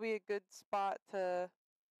this will be a good spot to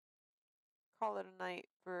call it a night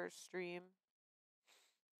for a stream.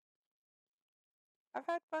 I've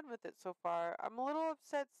had fun with it so far. I'm a little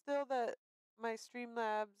upset still that my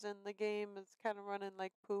Streamlabs and the game is kind of running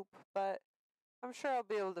like poop, but I'm sure I'll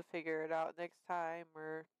be able to figure it out next time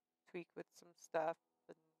or tweak with some stuff.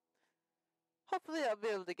 And hopefully I'll be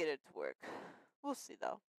able to get it to work. We'll see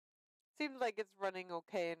though. Seems like it's running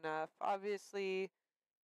okay enough. Obviously,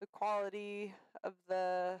 the quality of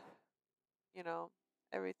the, you know,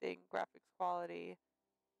 everything, graphics quality,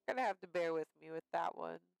 gonna have to bear with me with that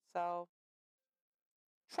one. So,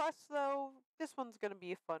 trust though, this one's gonna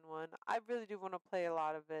be a fun one. I really do want to play a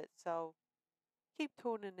lot of it, so keep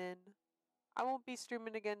tuning in. I won't be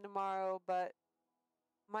streaming again tomorrow, but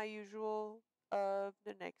my usual of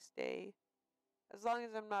the next day. As long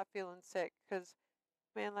as I'm not feeling sick, because,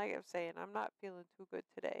 man, like I'm saying, I'm not feeling too good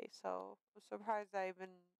today, so I'm surprised I even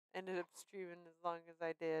ended up streaming as long as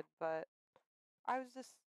I did, but I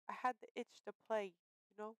had the itch to play,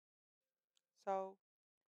 you know? So,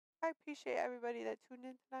 I appreciate everybody that tuned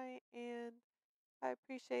in tonight, and I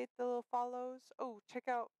appreciate the little follows. Oh, check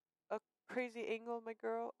out a crazy angle of my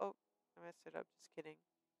girl. Oh, I messed it up. Just kidding.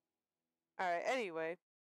 Alright, anyway.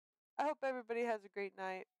 I hope everybody has a great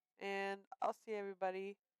night, and I'll see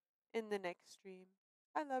everybody in the next stream.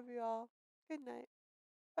 I love you all. Good night.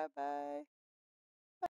 Bye bye.